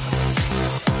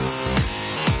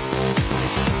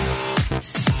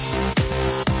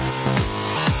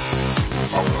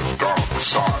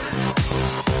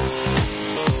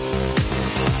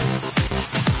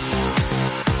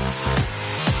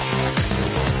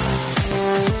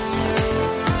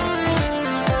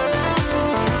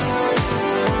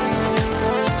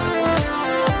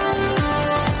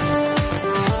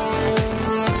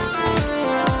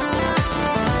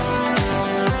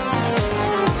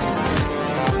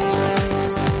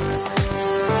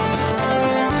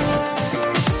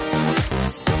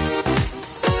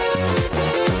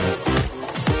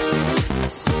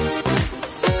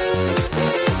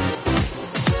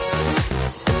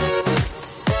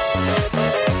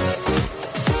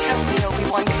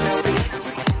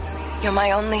 You're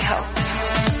my only hope.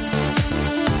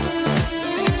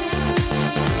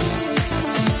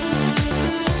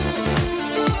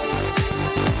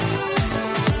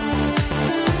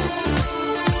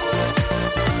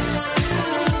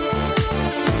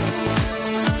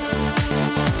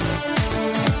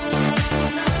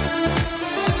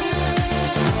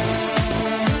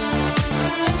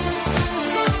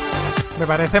 Me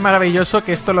parece maravilloso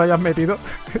que esto lo hayas metido.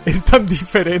 Es tan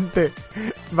diferente,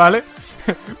 ¿vale?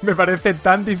 Me parece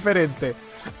tan diferente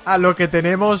a lo que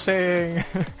tenemos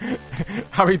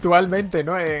habitualmente,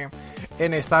 ¿no?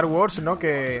 En Star Wars, ¿no?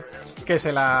 Que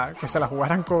se la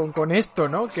jugaran con esto,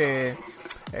 ¿no? Que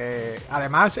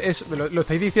además lo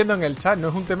estáis diciendo en el chat, no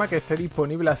es un tema que esté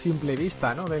disponible a simple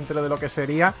vista, ¿no? Dentro de lo que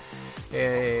sería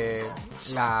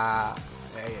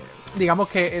digamos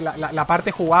que la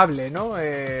parte jugable, ¿no?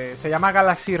 Se llama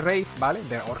Galaxy Rave, ¿vale?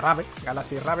 O Rave,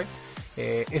 Galaxy Rave.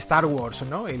 Star Wars,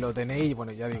 ¿no? Y lo tenéis,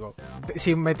 bueno, ya digo,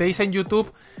 si metéis en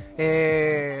YouTube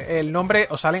el nombre,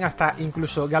 os salen hasta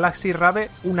incluso Galaxy Rave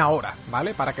 1 hora,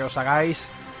 ¿vale? Para que os hagáis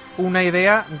una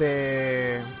idea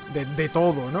de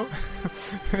todo, ¿no?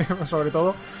 Sobre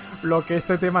todo lo que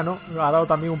este tema, ¿no? Ha dado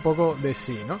también un poco de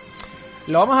sí, ¿no?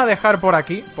 Lo vamos a dejar por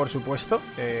aquí, por supuesto,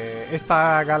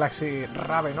 esta Galaxy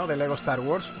Rave, ¿no? De Lego Star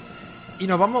Wars. Y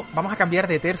nos vamos a cambiar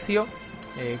de tercio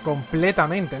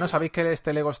completamente, ¿no? Sabéis que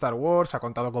este Lego Star Wars ha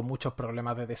contado con muchos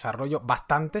problemas de desarrollo,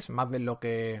 bastantes, más de los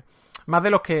que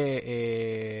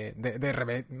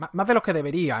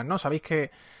deberían, ¿no? Sabéis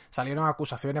que salieron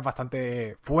acusaciones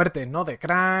bastante fuertes, ¿no? De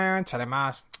crunch,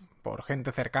 además, por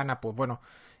gente cercana, pues bueno,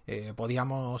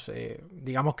 podíamos,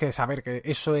 digamos que saber que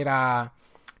eso era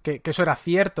eso era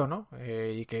cierto, ¿no?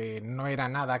 Y que no era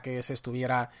nada que se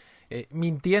estuviera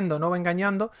mintiendo, ¿no? O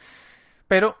engañando,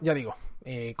 pero ya digo,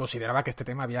 consideraba que este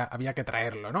tema había que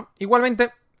traerlo, ¿no?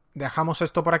 Igualmente, dejamos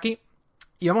esto por aquí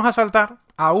y vamos a saltar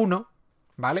a uno,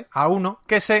 ¿vale? A uno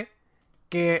que sé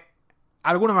que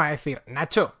alguno me va a decir,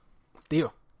 Nacho,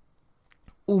 tío,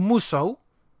 un Musou,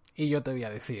 y yo te voy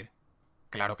a decir,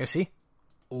 claro que sí,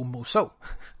 un Musou.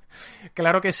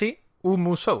 Claro que sí, un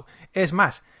Musou. Es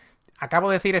más, acabo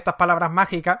de decir estas palabras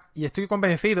mágicas y estoy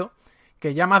convencido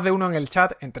que ya más de uno en el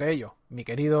chat, entre ellos mi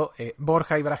querido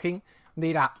Borja Ibrahim,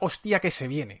 dirá, hostia que se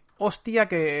viene, hostia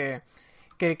que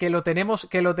lo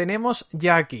tenemos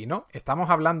ya aquí, ¿no? Estamos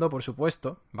hablando, por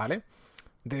supuesto, ¿vale?,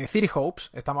 de Three Hopes,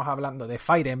 estamos hablando de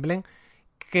Fire Emblem,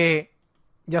 que,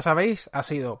 ya sabéis, ha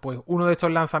sido pues uno de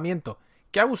estos lanzamientos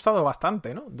que ha gustado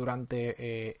bastante, ¿no?,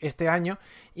 durante este año,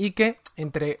 y que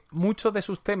entre muchos de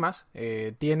sus temas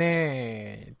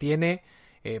tiene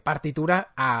partituras,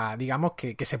 digamos,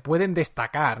 que se pueden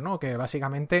destacar, ¿no?, que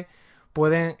básicamente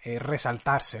pueden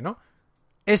resaltarse, ¿no?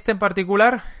 Este en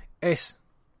particular es,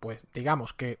 pues,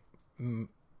 digamos que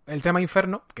el tema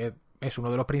Inferno, que es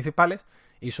uno de los principales,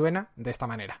 y suena de esta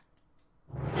manera.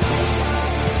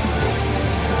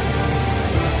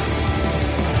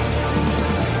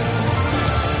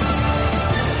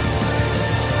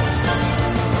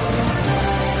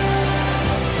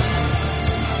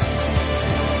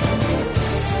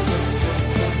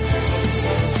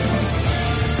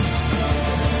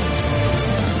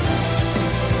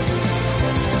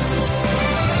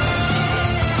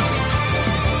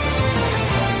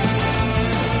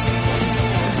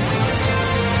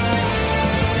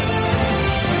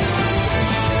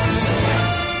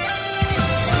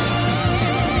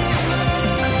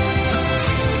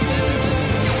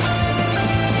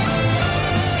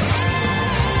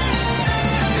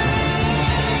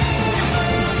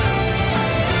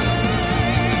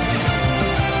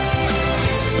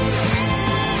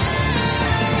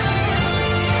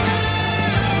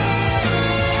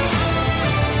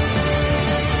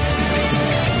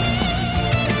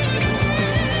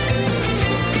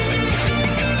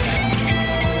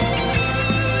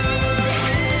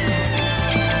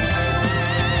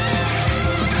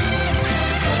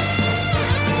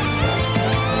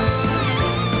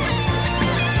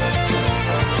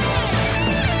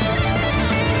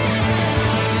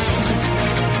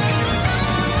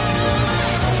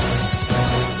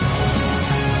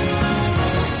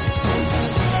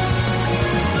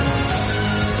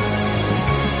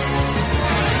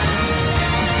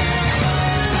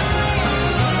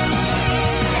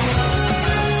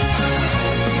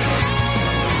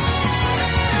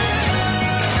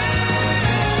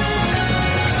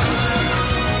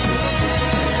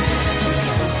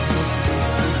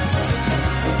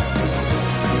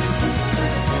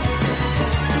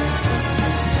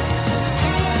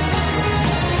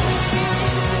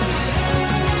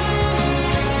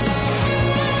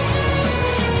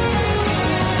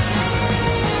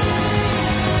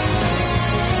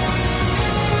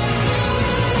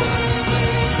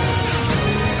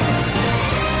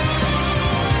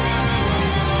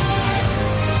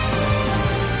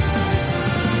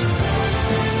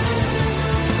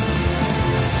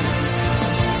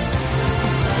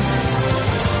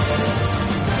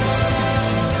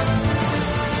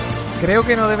 Creo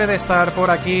que no debe de estar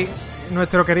por aquí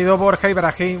nuestro querido Borja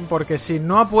Ibrahim, porque si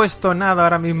no ha puesto nada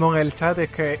ahora mismo en el chat es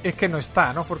que no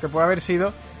está, ¿no? Porque puede haber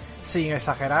sido, sin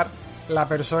exagerar, la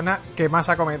persona que más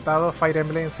ha comentado Fire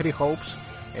Emblem Three Hopes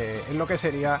en lo que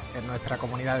sería en nuestra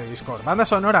comunidad de Discord. Banda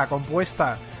sonora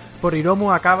compuesta por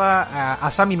Hiromu Akaba,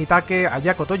 Asami Mitake,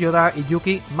 Ayako Toyoda y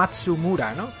Yuki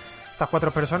Matsumura, ¿no? Estas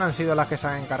 4 personas han sido las que se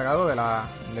han encargado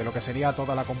de lo que sería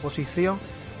toda la composición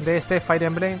de este Fire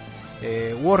Emblem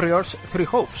Warriors Three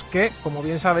Hopes, que, como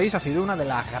bien sabéis, ha sido una de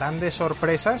las grandes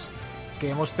sorpresas que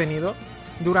hemos tenido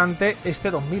durante este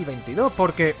 2022,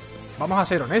 porque, vamos a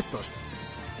ser honestos,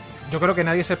 yo creo que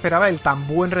nadie se esperaba el tan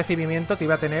buen recibimiento que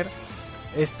iba a tener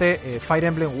este Fire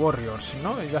Emblem Warriors,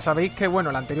 ¿no? Ya sabéis que,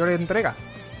 bueno, la anterior entrega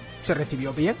se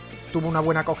recibió bien, tuvo una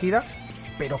buena acogida,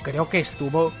 pero creo que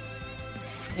estuvo,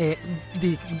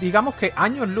 digamos que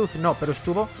años luz no, pero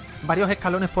estuvo varios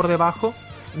escalones por debajo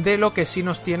de lo que sí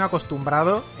nos tiene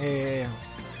acostumbrado,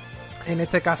 en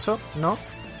este caso, ¿no?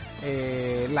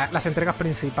 Las entregas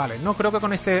principales, ¿no? Creo que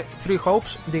con este Three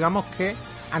Hopes, digamos que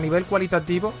a nivel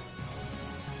cualitativo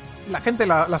la gente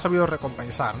la ha sabido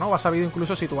recompensar, ¿no? Ha sabido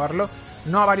incluso situarlo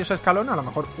no a varios escalones, a lo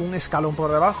mejor un escalón por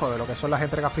debajo de lo que son las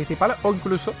entregas principales, o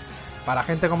incluso para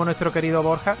gente como nuestro querido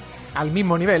Borja al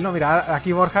mismo nivel, ¿no? Mira,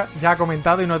 aquí Borja ya ha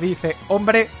comentado y nos dice,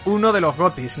 hombre, uno de los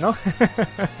gotis, ¿no?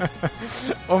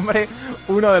 Hombre,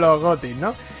 uno de los gotis,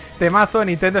 ¿no? Temazo.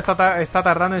 Nintendo está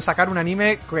tardando en sacar un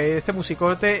anime, este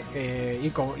musicote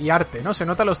y arte, ¿no? Se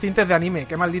notan los tintes de anime,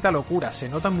 qué maldita locura, se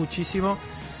notan muchísimo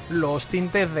los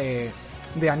tintes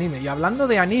de anime. Y hablando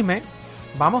de anime,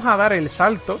 vamos a dar el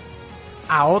salto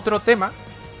a otro tema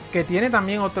que tiene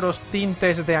también otros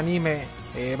tintes de anime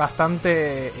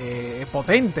bastante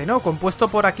potente, ¿no? Compuesto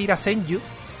por Akira Senju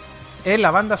en la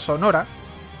banda sonora,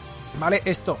 ¿vale?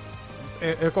 Esto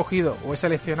he cogido o he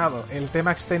seleccionado el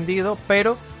tema extendido,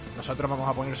 pero nosotros vamos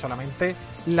a poner solamente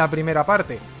la primera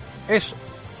parte. Es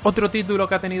otro título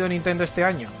que ha tenido Nintendo este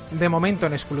año, de momento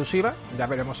en exclusiva, ya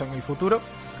veremos en el futuro.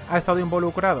 Ha estado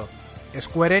involucrado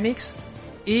Square Enix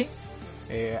y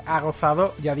ha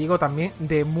gozado, ya digo, también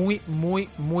de muy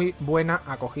buena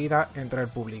acogida entre el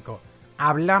público.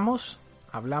 Hablamos,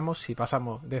 si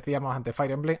pasamos, decíamos antes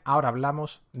Fire Emblem, ahora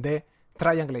hablamos de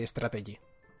Triangle Strategy.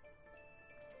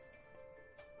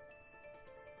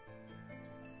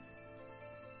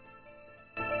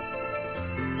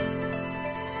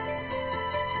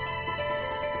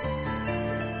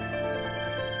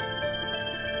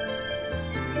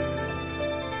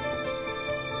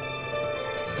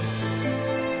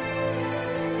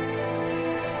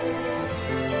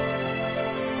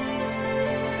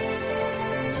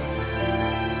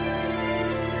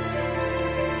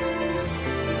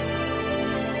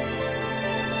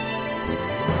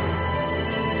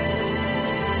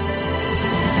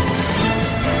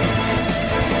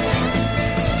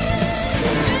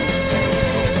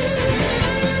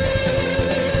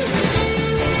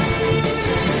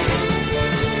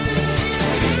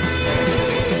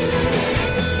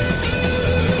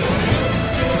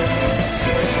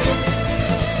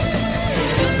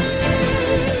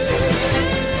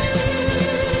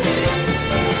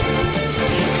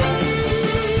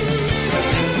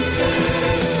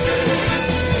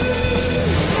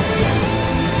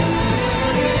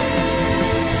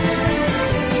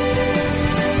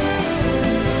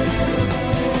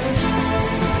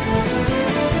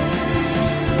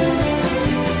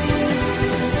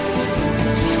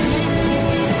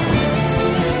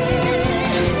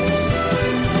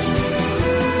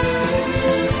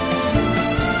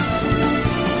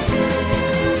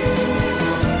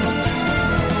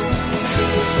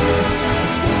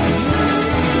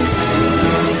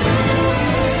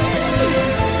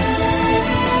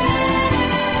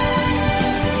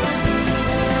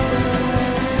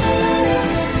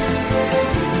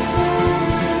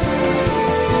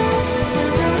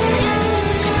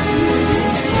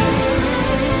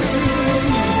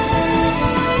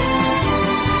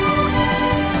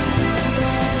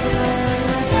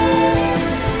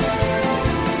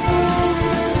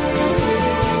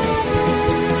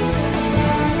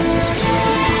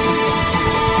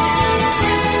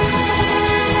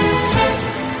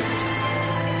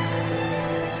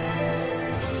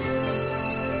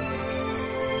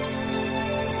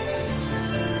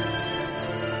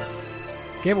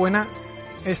 Qué buena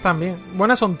es también.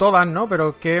 Buenas son todas, ¿no?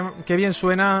 Pero qué bien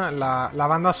suena la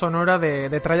banda sonora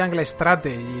de Triangle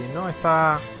Strategy, ¿no?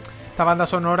 Esta banda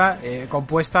sonora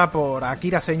compuesta por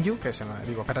Akira Senju, que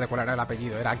espérate cuál era el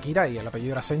apellido. Era Akira y el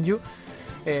apellido era Senju.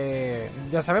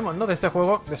 Ya sabemos, ¿no? De este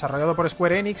juego desarrollado por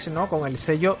Square Enix, ¿no? Con el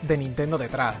sello de Nintendo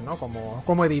detrás, ¿no?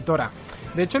 Como editora.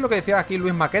 De hecho, lo que decía aquí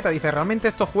Luis Maqueta, dice, realmente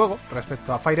estos juegos,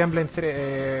 respecto a Fire Emblem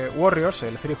Warriors,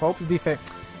 el Three Hopes, dice,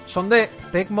 son de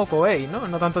Tecmo Koei, ¿no?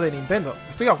 No tanto de Nintendo.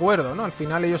 Estoy de acuerdo, ¿no? Al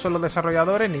final ellos son los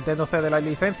desarrolladores, Nintendo cede la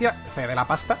licencia, cede la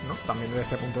pasta, ¿no? También desde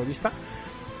este punto de vista.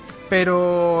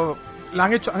 Pero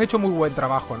han hecho muy buen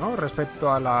trabajo, ¿no?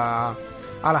 Respecto a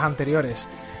las anteriores.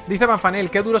 Dice Manfanel,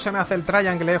 qué duro se me hace el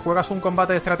Triangle, juegas un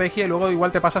combate de estrategia y luego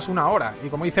igual te pasas una hora. Y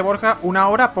como dice Borja, una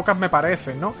hora pocas me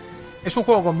parecen, ¿no? Es un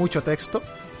juego con mucho texto,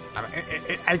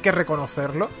 hay que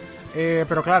reconocerlo,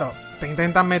 pero claro, te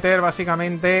intentan meter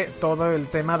básicamente todo el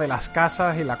tema de las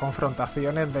casas y las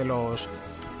confrontaciones de los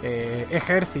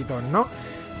ejércitos, ¿no?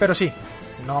 Pero sí,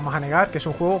 no vamos a negar que es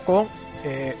un juego con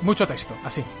mucho texto,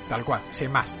 así, tal cual,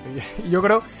 sin más. Yo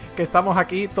creo que estamos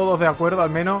aquí todos de acuerdo, al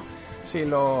menos si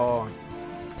lo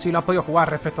has podido jugar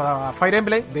respecto a Fire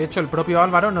Emblem. De hecho, el propio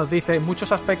Álvaro nos dice en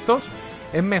muchos aspectos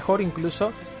es mejor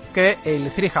incluso que el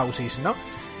Three Houses, ¿no?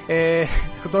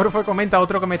 Torfue comenta,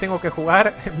 otro que me tengo que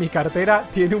jugar, mi cartera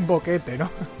tiene un boquete, ¿no?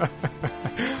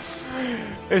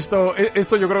 Esto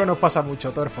yo creo que nos pasa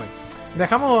mucho, Torfue.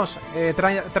 Dejamos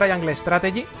Triangle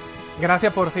Strategy.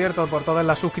 Gracias, por cierto, por todas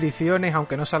las suscripciones,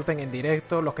 aunque no salten en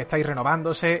directo, los que estáis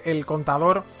renovándose, el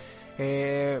contador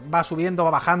va subiendo, va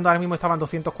bajando, ahora mismo estaban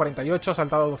 248, ha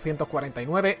saltado a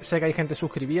 249, sé que hay gente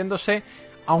suscribiéndose,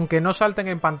 aunque no salten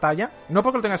en pantalla, no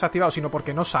porque lo tengas activado, sino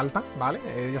porque no saltan, ¿vale?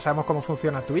 Ya sabemos cómo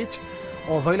funciona Twitch.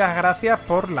 Os doy las gracias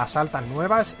por las altas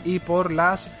nuevas y por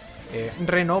las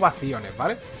renovaciones,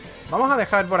 ¿vale? Vamos a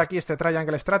dejar por aquí este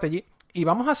Triangle Strategy y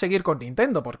vamos a seguir con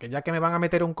Nintendo, porque ya que me van a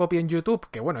meter un copy en YouTube,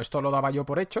 que bueno, esto lo daba yo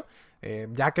por hecho,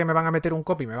 ya que me van a meter un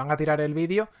copy, me van a tirar el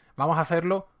vídeo, vamos a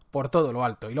hacerlo por todo lo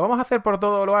alto. Y lo vamos a hacer por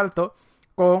todo lo alto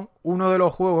con uno de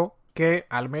los juegos que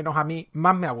al menos a mí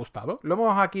más me ha gustado. Lo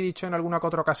hemos aquí dicho en alguna que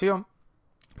otra ocasión,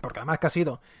 porque además que ha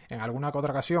sido en alguna que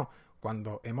otra ocasión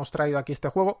cuando hemos traído aquí este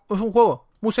juego, es un juego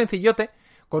muy sencillote,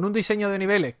 con un diseño de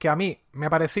niveles que a mí me ha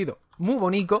parecido muy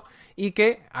bonito y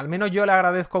que al menos yo le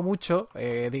agradezco mucho,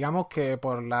 digamos que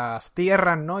por las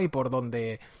tierras, ¿no? Y por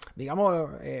donde, digamos,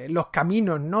 los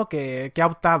caminos, ¿no? Que ha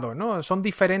optado, ¿no? Son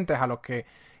diferentes a los que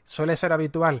suele ser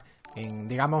habitual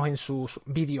digamos, en sus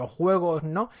videojuegos,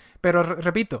 ¿no? Pero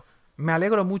repito, me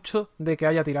alegro mucho de que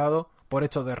haya tirado por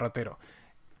estos derroteros.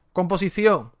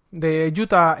 Composición de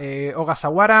Yuta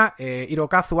Ogasawara,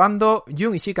 Hirokazu Ando,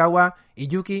 Jun Ishikawa y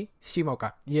Yuki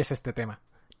Shimoka. Y es este tema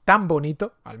tan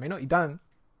bonito, al menos, y tan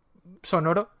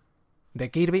sonoro, de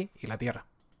Kirby y la Tierra.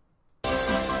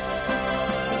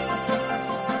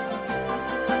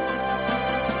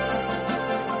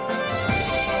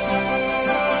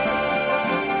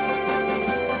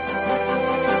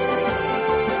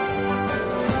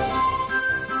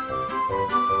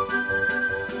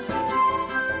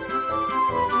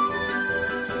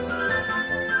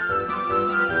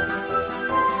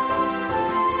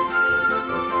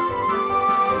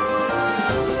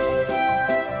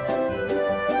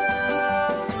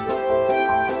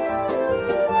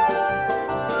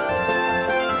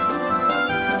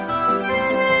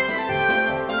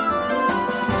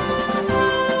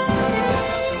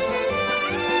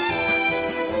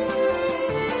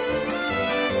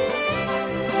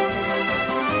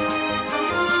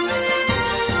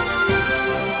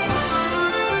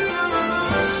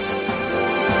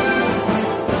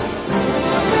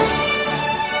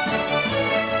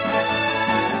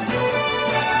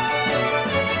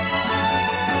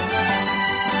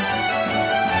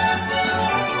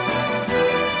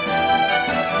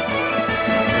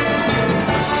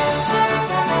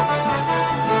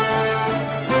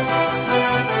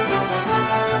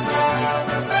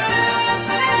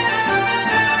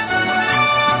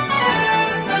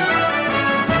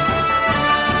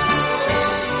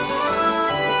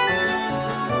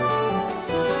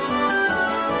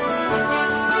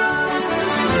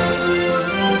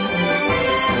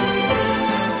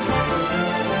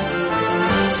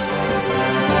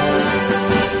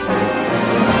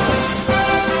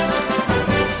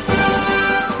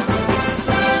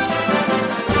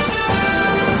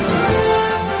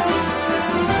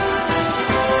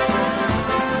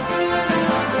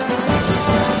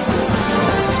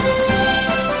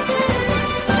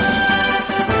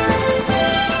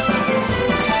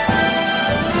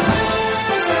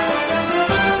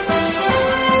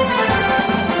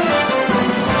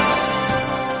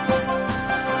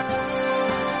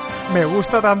 Me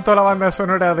gusta tanto la banda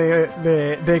sonora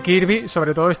de Kirby,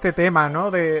 sobre todo este tema,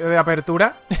 ¿no? De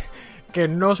apertura, que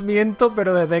no os miento,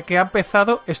 pero desde que ha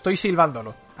empezado estoy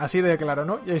silbándolo. Así de claro,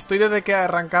 ¿no? Estoy desde que ha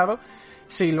arrancado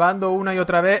silbando una y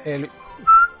otra vez el...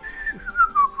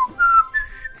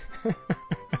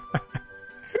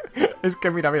 Es que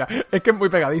mira, es que es muy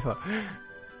pegadizo.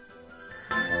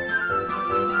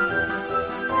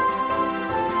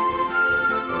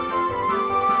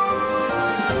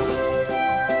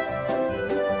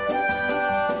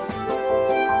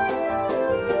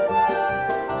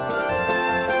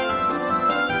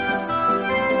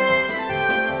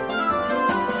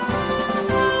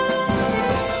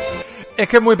 Es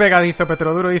que es muy pegadizo,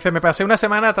 Petroduro dice, me pasé una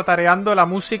semana tatareando la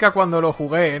música cuando lo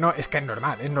jugué. No, es que es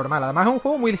normal. Además es un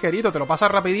juego muy ligerito, te lo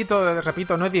pasas rapidito,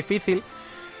 repito, no es difícil.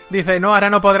 Dice, no, ahora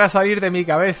no podrá salir de mi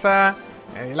cabeza.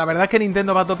 La verdad es que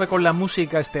Nintendo va a tope con la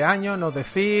música este año, nos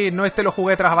decís, no lo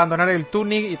jugué tras abandonar el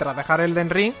Tunic y tras dejar el Elden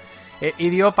Ring. Y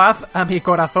dio paz a mi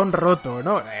corazón roto,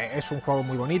 ¿no? Es un juego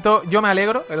muy bonito. Yo me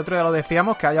alegro, el otro día lo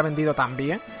decíamos, que haya vendido tan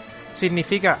bien.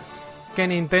 Significa que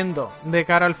Nintendo, de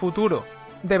cara al futuro,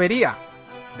 debería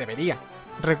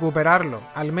recuperarlo,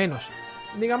 al menos.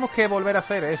 Digamos que volver a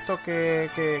hacer esto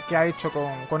que ha hecho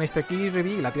con este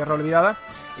Kirby y la Tierra Olvidada.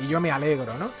 Y yo me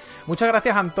alegro, ¿no? Muchas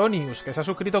gracias a Antonius, que se ha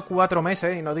suscrito 4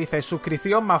 meses y nos dice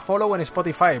suscripción más follow en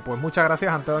Spotify. Pues muchas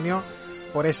gracias, Antonio,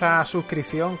 por esa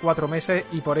suscripción, 4 meses,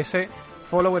 y por ese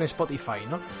follow en Spotify,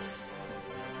 ¿no?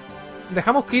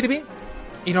 Dejamos Kirby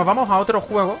y nos vamos a otro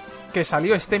juego que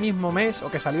salió este mismo mes, o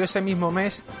que salió ese mismo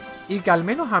mes, y que al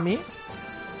menos a mí,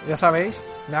 ya sabéis,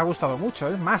 me ha gustado mucho.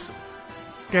 Es más,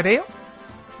 creo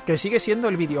que sigue siendo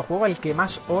el videojuego al que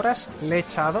más horas le he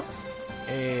echado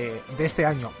de este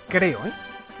año. Creo.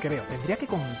 Tendría que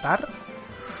contar.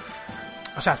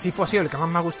 O sea, sí fue así el que más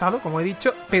me ha gustado, como he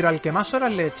dicho, pero al que más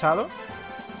horas le he echado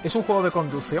es un juego de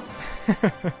conducción.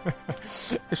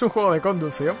 Es un juego de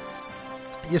conducción.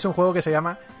 Y es un juego que se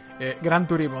llama Gran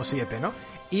Turismo 7, ¿no?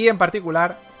 Y en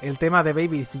particular el tema de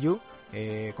Baby It's You,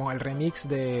 con el remix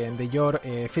de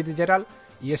George Fitzgerald,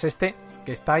 y es este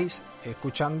que estáis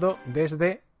escuchando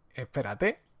desde,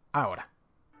 espérate, ahora.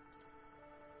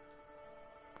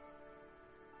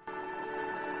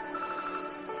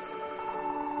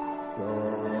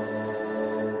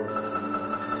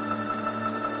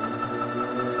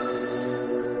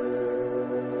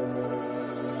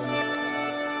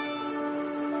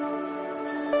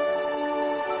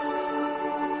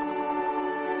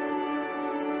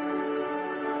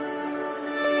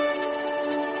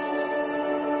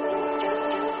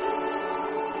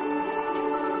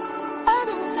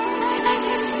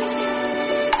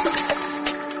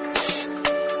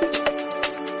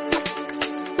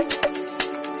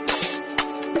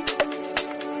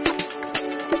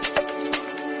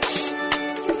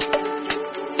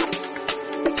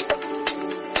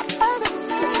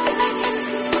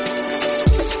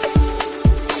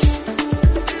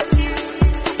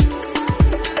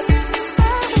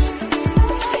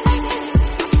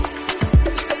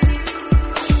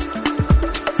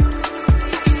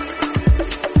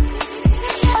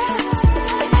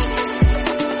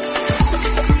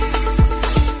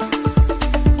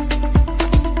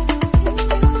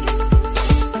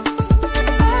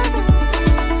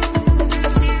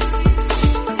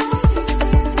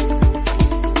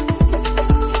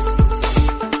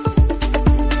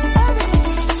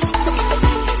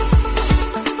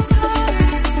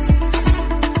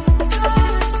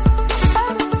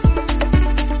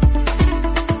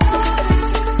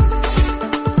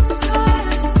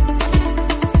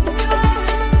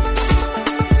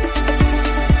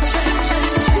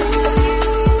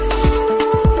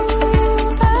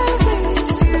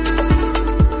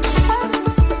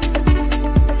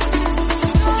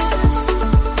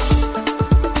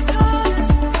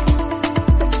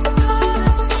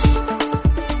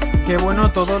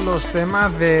 Todos los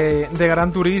temas de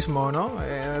Gran Turismo, ¿no?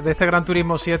 De este Gran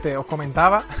Turismo 7 os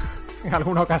comentaba en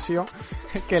alguna ocasión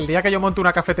que el día que yo monte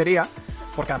una cafetería,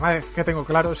 porque además es que tengo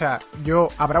claro, o sea, yo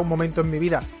habrá un momento en mi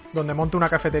vida donde monte una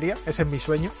cafetería, ese es mi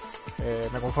sueño,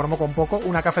 me conformo con poco,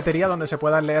 una cafetería donde se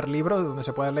puedan leer libros, donde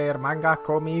se puedan leer mangas,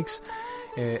 cómics,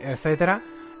 etcétera,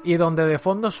 y donde de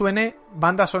fondo suene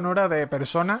banda sonora de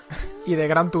Persona y de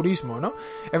Gran Turismo, ¿no?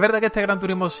 Es verdad que este Gran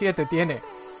Turismo 7 tiene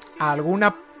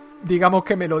alguna, digamos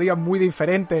que melodías muy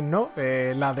diferentes, ¿no?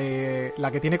 La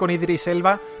que tiene con Idris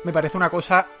Elba me parece una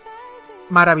cosa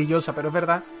maravillosa, pero es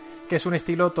verdad que es un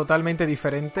estilo totalmente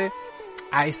diferente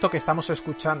a esto que estamos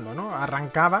escuchando, ¿no?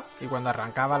 Arrancaba, y cuando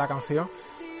arrancaba la canción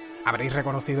habréis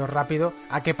reconocido rápido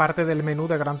a qué parte del menú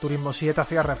de Gran Turismo 7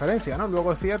 hacía referencia, ¿no?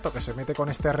 Luego es cierto que se mete con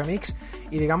este remix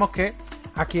y digamos que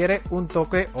adquiere un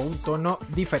toque o un tono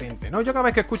diferente, ¿no? Yo cada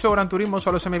vez que escucho Gran Turismo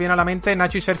solo se me viene a la mente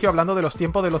Nacho y Sergio hablando de los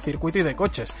tiempos de los circuitos y de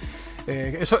coches.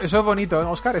 Eso es bonito, ¿eh,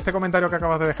 Óscar? Este comentario que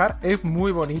acabas de dejar es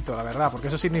muy bonito, la verdad, porque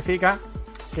eso significa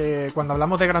que cuando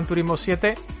hablamos de Gran Turismo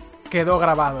 7 quedó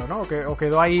grabado, ¿no? O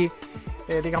quedó ahí,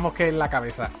 digamos que en la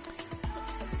cabeza.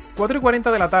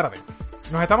 4:40 de la tarde.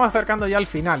 Nos estamos acercando ya al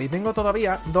final y tengo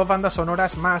todavía 2 bandas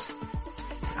sonoras más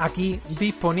aquí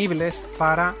disponibles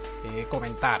para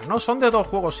comentar, ¿no? Son de 2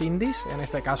 juegos indies, en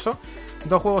este caso.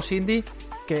 2 juegos indie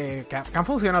que han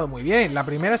funcionado muy bien. La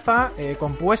primera está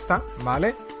compuesta,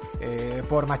 ¿vale?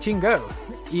 Por Machine Girl.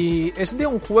 Y es de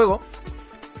un juego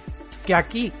que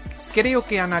aquí creo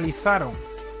que analizaron,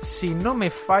 si no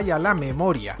me falla la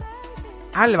memoria,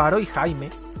 Álvaro y Jaime.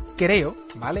 Creo,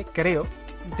 ¿vale? Creo.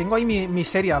 Tengo ahí mis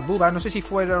serias dudas, no sé si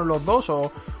fueron los dos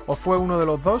o fue uno de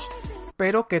los dos,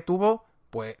 pero que tuvo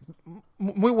pues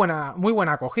muy buena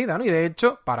acogida, ¿no? Y de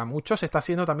hecho, para muchos está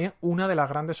siendo también una de las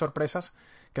grandes sorpresas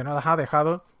que nos ha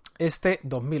dejado este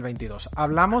 2022.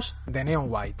 Hablamos de Neon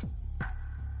White.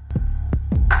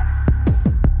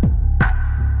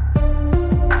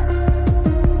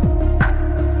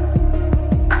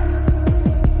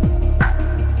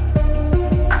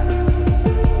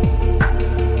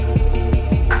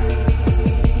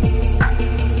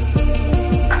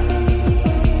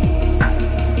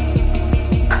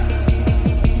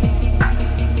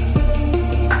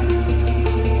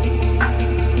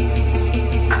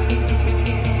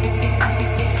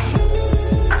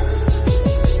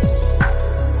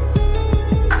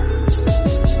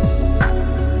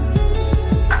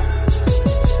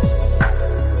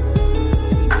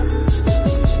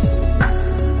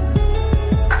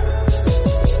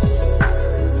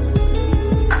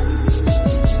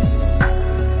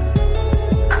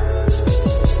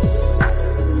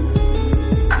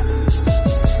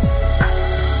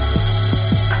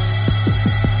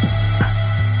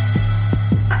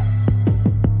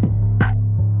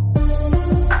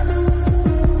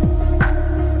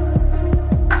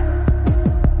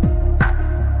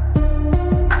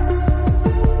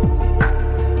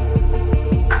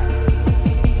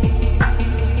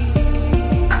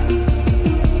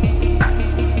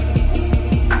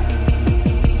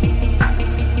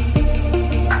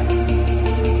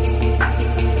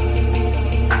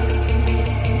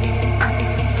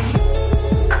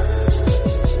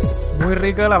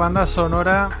 rica la banda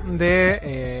sonora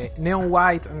de Neon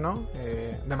White, ¿no?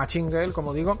 De Machine Girl,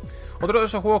 como digo. Otro de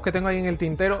esos juegos que tengo ahí en el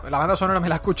tintero. La banda sonora me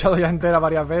la he escuchado ya entera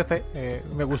varias veces.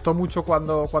 Me gustó mucho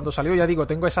cuando salió. Ya digo,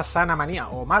 tengo esa sana manía,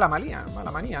 o mala manía,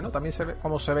 ¿no? También se ve,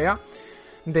 como se vea,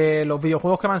 de los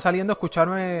videojuegos que van saliendo,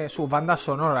 escucharme sus bandas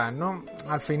sonoras, ¿no?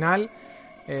 Al final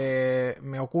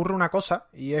me ocurre una cosa,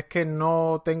 y es que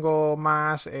no tengo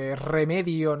más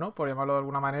remedio, ¿no? Por llamarlo de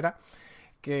alguna manera,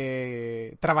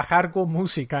 que trabajar con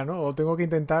música, ¿no? O tengo que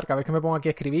intentar, cada vez que me pongo aquí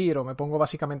a escribir o me pongo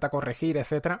básicamente a corregir,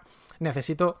 etcétera,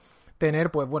 necesito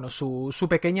tener, pues bueno, su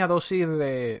pequeña dosis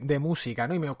de música,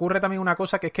 ¿no? Y me ocurre también una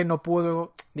cosa, que es que no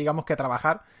puedo, digamos, que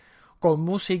trabajar con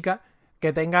música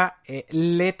que tenga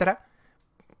letra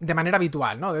de manera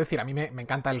habitual, ¿no? Es decir, a mí me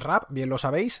encanta el rap, bien lo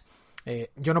sabéis.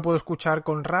 Yo no puedo escuchar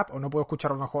con rap, o no puedo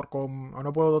escuchar a lo mejor o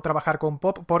no puedo trabajar con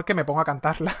pop, porque me pongo a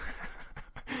cantarla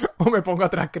o me pongo a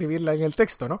transcribirla en el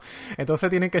texto, ¿no? Entonces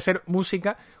tiene que ser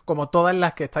música como todas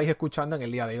las que estáis escuchando en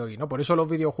el día de hoy, ¿no? Por eso los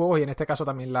videojuegos, y en este caso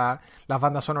también las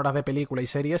bandas sonoras de películas y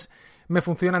series, me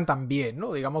funcionan tan bien,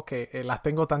 ¿no? Digamos que las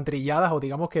tengo tan trilladas, o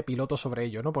digamos que piloto sobre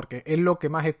ello, ¿no? Porque es lo que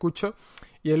más escucho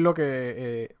y es lo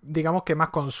que, digamos, que más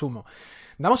consumo.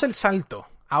 Damos el salto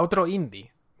a otro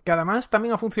indie, que además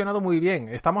también ha funcionado muy bien.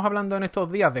 Estamos hablando en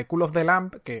estos días de Call of the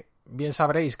Lamp, que bien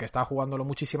sabréis que está jugándolo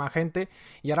muchísima gente,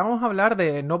 y ahora vamos a hablar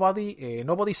de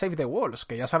Nobody Save the Walls,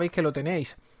 que ya sabéis que lo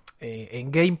tenéis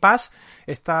en Game Pass,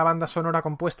 esta banda sonora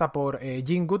compuesta por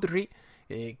Jim Guthrie,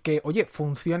 que, oye,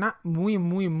 funciona muy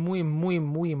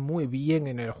bien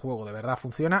en el juego, de verdad,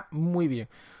 funciona muy bien.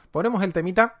 Ponemos el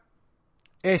temita,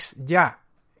 es ya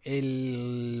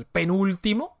el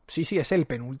penúltimo, sí, es el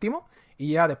penúltimo,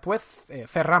 y ya después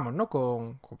cerramos, ¿no?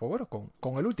 Con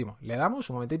el último. Le damos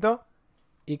un momentito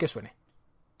y que suene.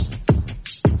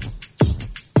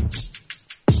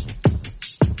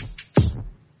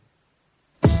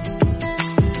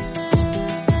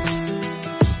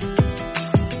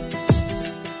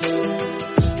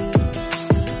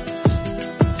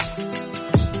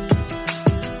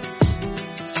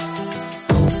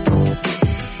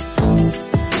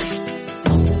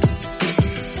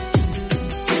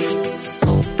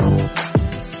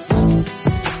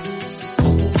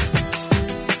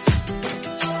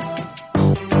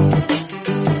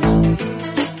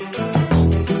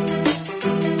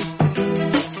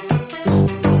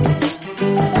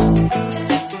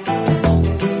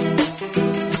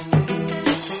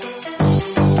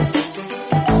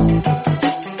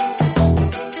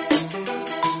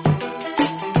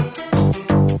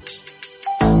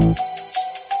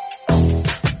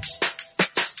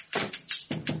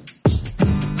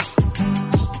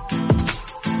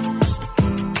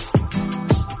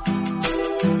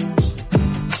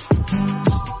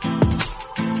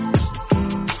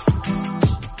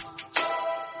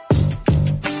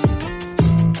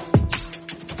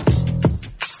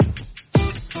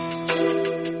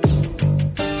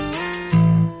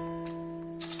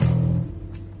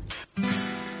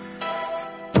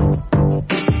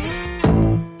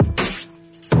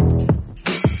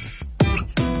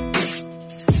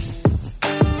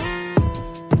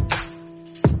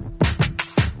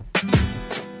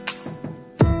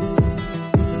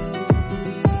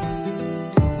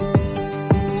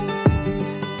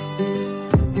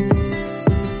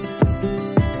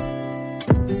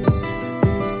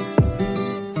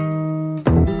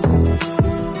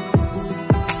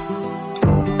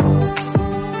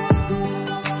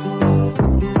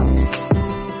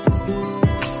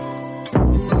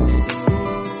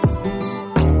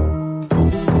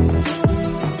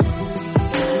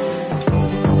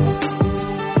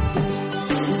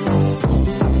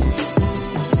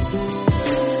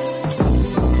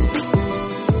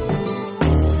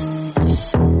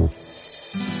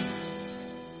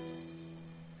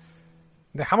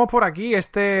 Dejamos por aquí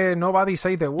este Nobody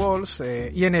Save the Walls,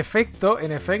 y en efecto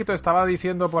estaba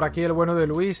diciendo por aquí el bueno de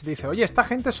Luis, dice, oye, esta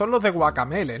gente son los de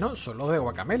Guacamelee, ¿no? Son los de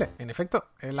Guacamelee, en efecto,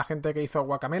 es la gente que hizo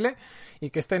Guacamelee,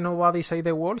 y que este Nobody Save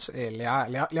the Walls le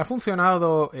ha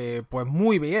funcionado pues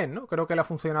muy bien, ¿no? Creo que le ha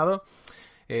funcionado,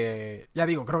 ya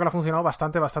digo, creo que le ha funcionado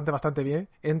bastante bien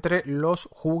entre los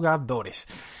jugadores.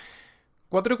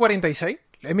 4:46,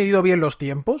 he medido bien los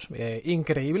tiempos,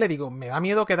 increíble, digo, me da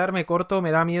miedo quedarme corto,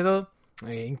 me da miedo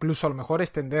incluso a lo mejor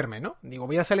extenderme, ¿no? Digo,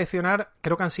 voy a seleccionar,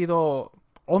 creo que han sido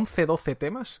 11, 12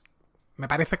 temas, me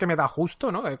parece que me da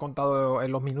justo, ¿no? He contado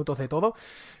en los minutos de todo,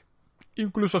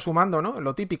 incluso sumando, ¿no?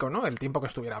 Lo típico, ¿no? El tiempo que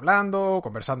estuviera hablando,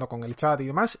 conversando con el chat y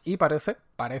demás, y parece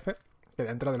que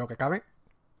dentro de lo que cabe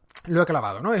lo he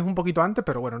clavado, ¿no? Es un poquito antes,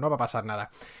 pero bueno, no va a pasar nada.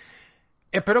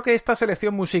 Espero que esta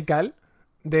selección musical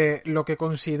de lo que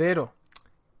considero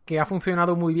que ha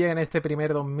funcionado muy bien en esta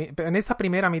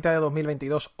primera mitad de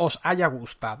 2022 os haya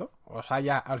gustado, os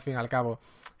haya, al fin y al cabo,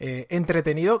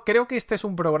 entretenido. Creo que este es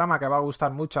un programa que va a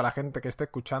gustar mucho a la gente que esté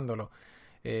escuchándolo.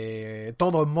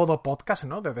 Todo en modo podcast,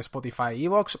 ¿no? Desde Spotify y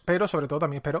iVoox, pero sobre todo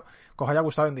también espero que os haya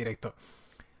gustado en directo.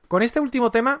 Con este último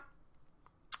tema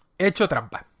he hecho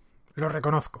trampa, lo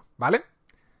reconozco, ¿vale?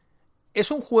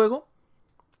 Es un juego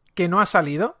que no ha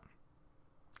salido,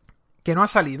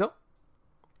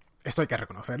 esto hay que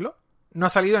reconocerlo, no ha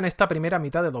salido en esta primera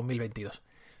mitad de 2022.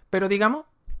 Pero digamos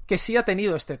que sí ha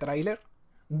tenido este tráiler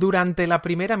durante la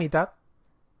primera mitad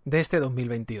de este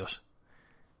 2022.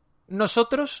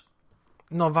 Nosotros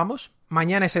nos vamos.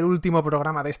 Mañana es el último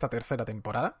programa de esta tercera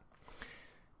temporada.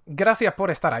 Gracias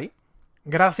por estar ahí.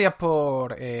 Gracias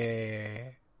por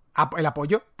el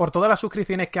apoyo, por todas las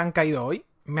suscripciones que han caído hoy.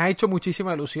 Me ha hecho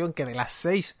muchísima ilusión que de las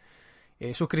 6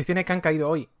 suscripciones que han caído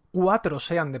hoy, 4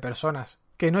 sean de personas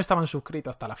que no estaban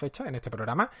suscritos hasta la fecha en este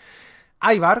programa.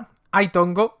 Hay bar, hay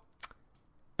tongo,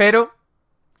 pero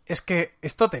es que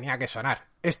esto tenía que sonar.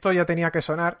 Esto ya tenía que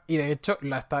sonar y de hecho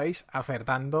la estáis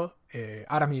acertando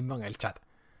ahora mismo en el chat.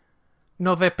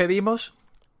 Nos despedimos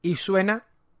y suena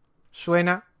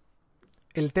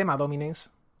el tema Dominance.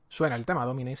 Suena el tema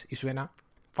Dominance y suena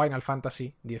Final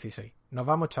Fantasy XVI. Nos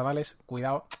vamos, chavales.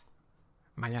 Cuidado.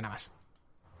 Mañana más.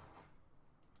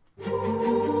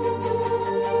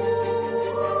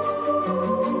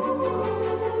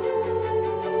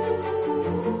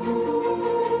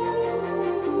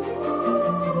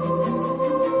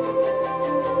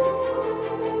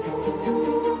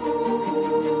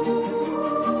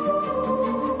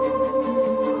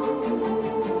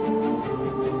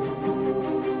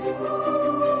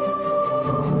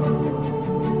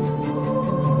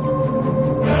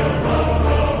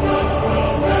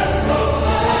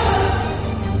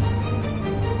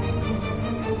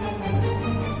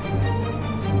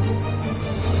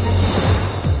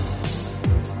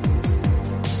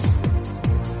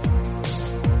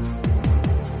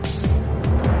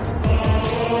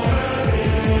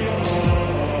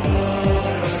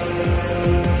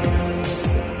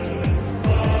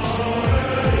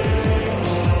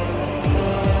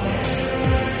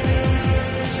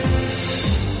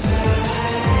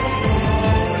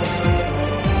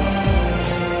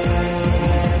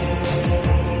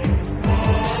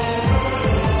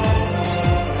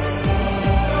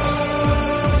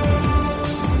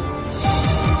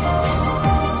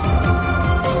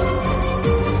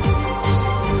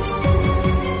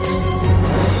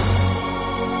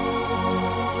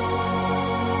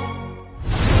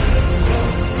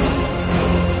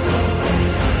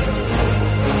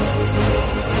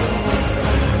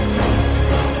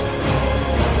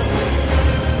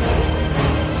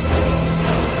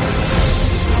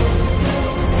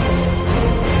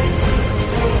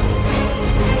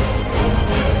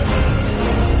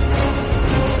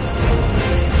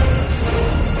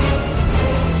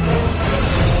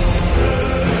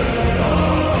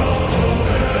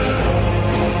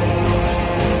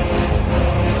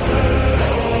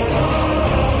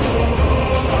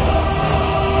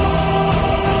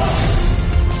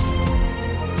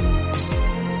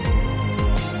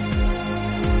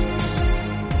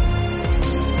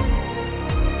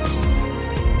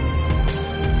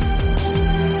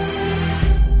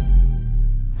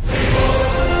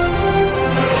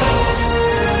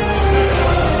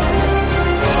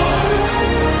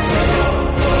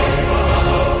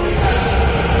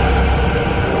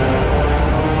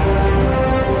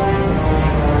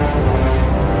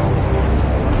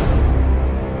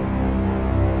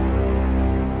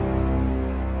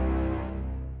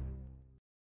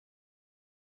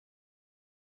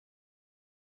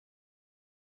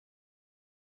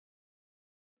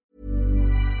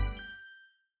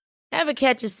 Ever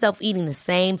catch yourself eating the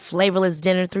same flavorless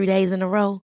dinner 3 days in a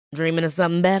row? Dreaming of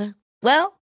something better?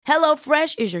 Well,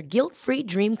 HelloFresh is your guilt-free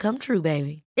dream come true,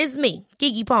 baby. It's me,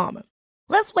 Keke Palmer.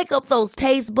 Let's wake up those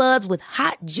taste buds with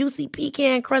hot, juicy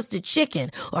pecan-crusted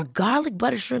chicken or garlic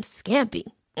butter shrimp scampi.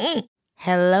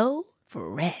 Hello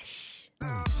Fresh.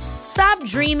 Stop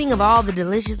dreaming of all the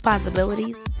delicious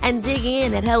possibilities and dig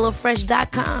in at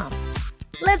HelloFresh.com.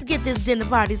 Let's get this dinner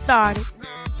party started.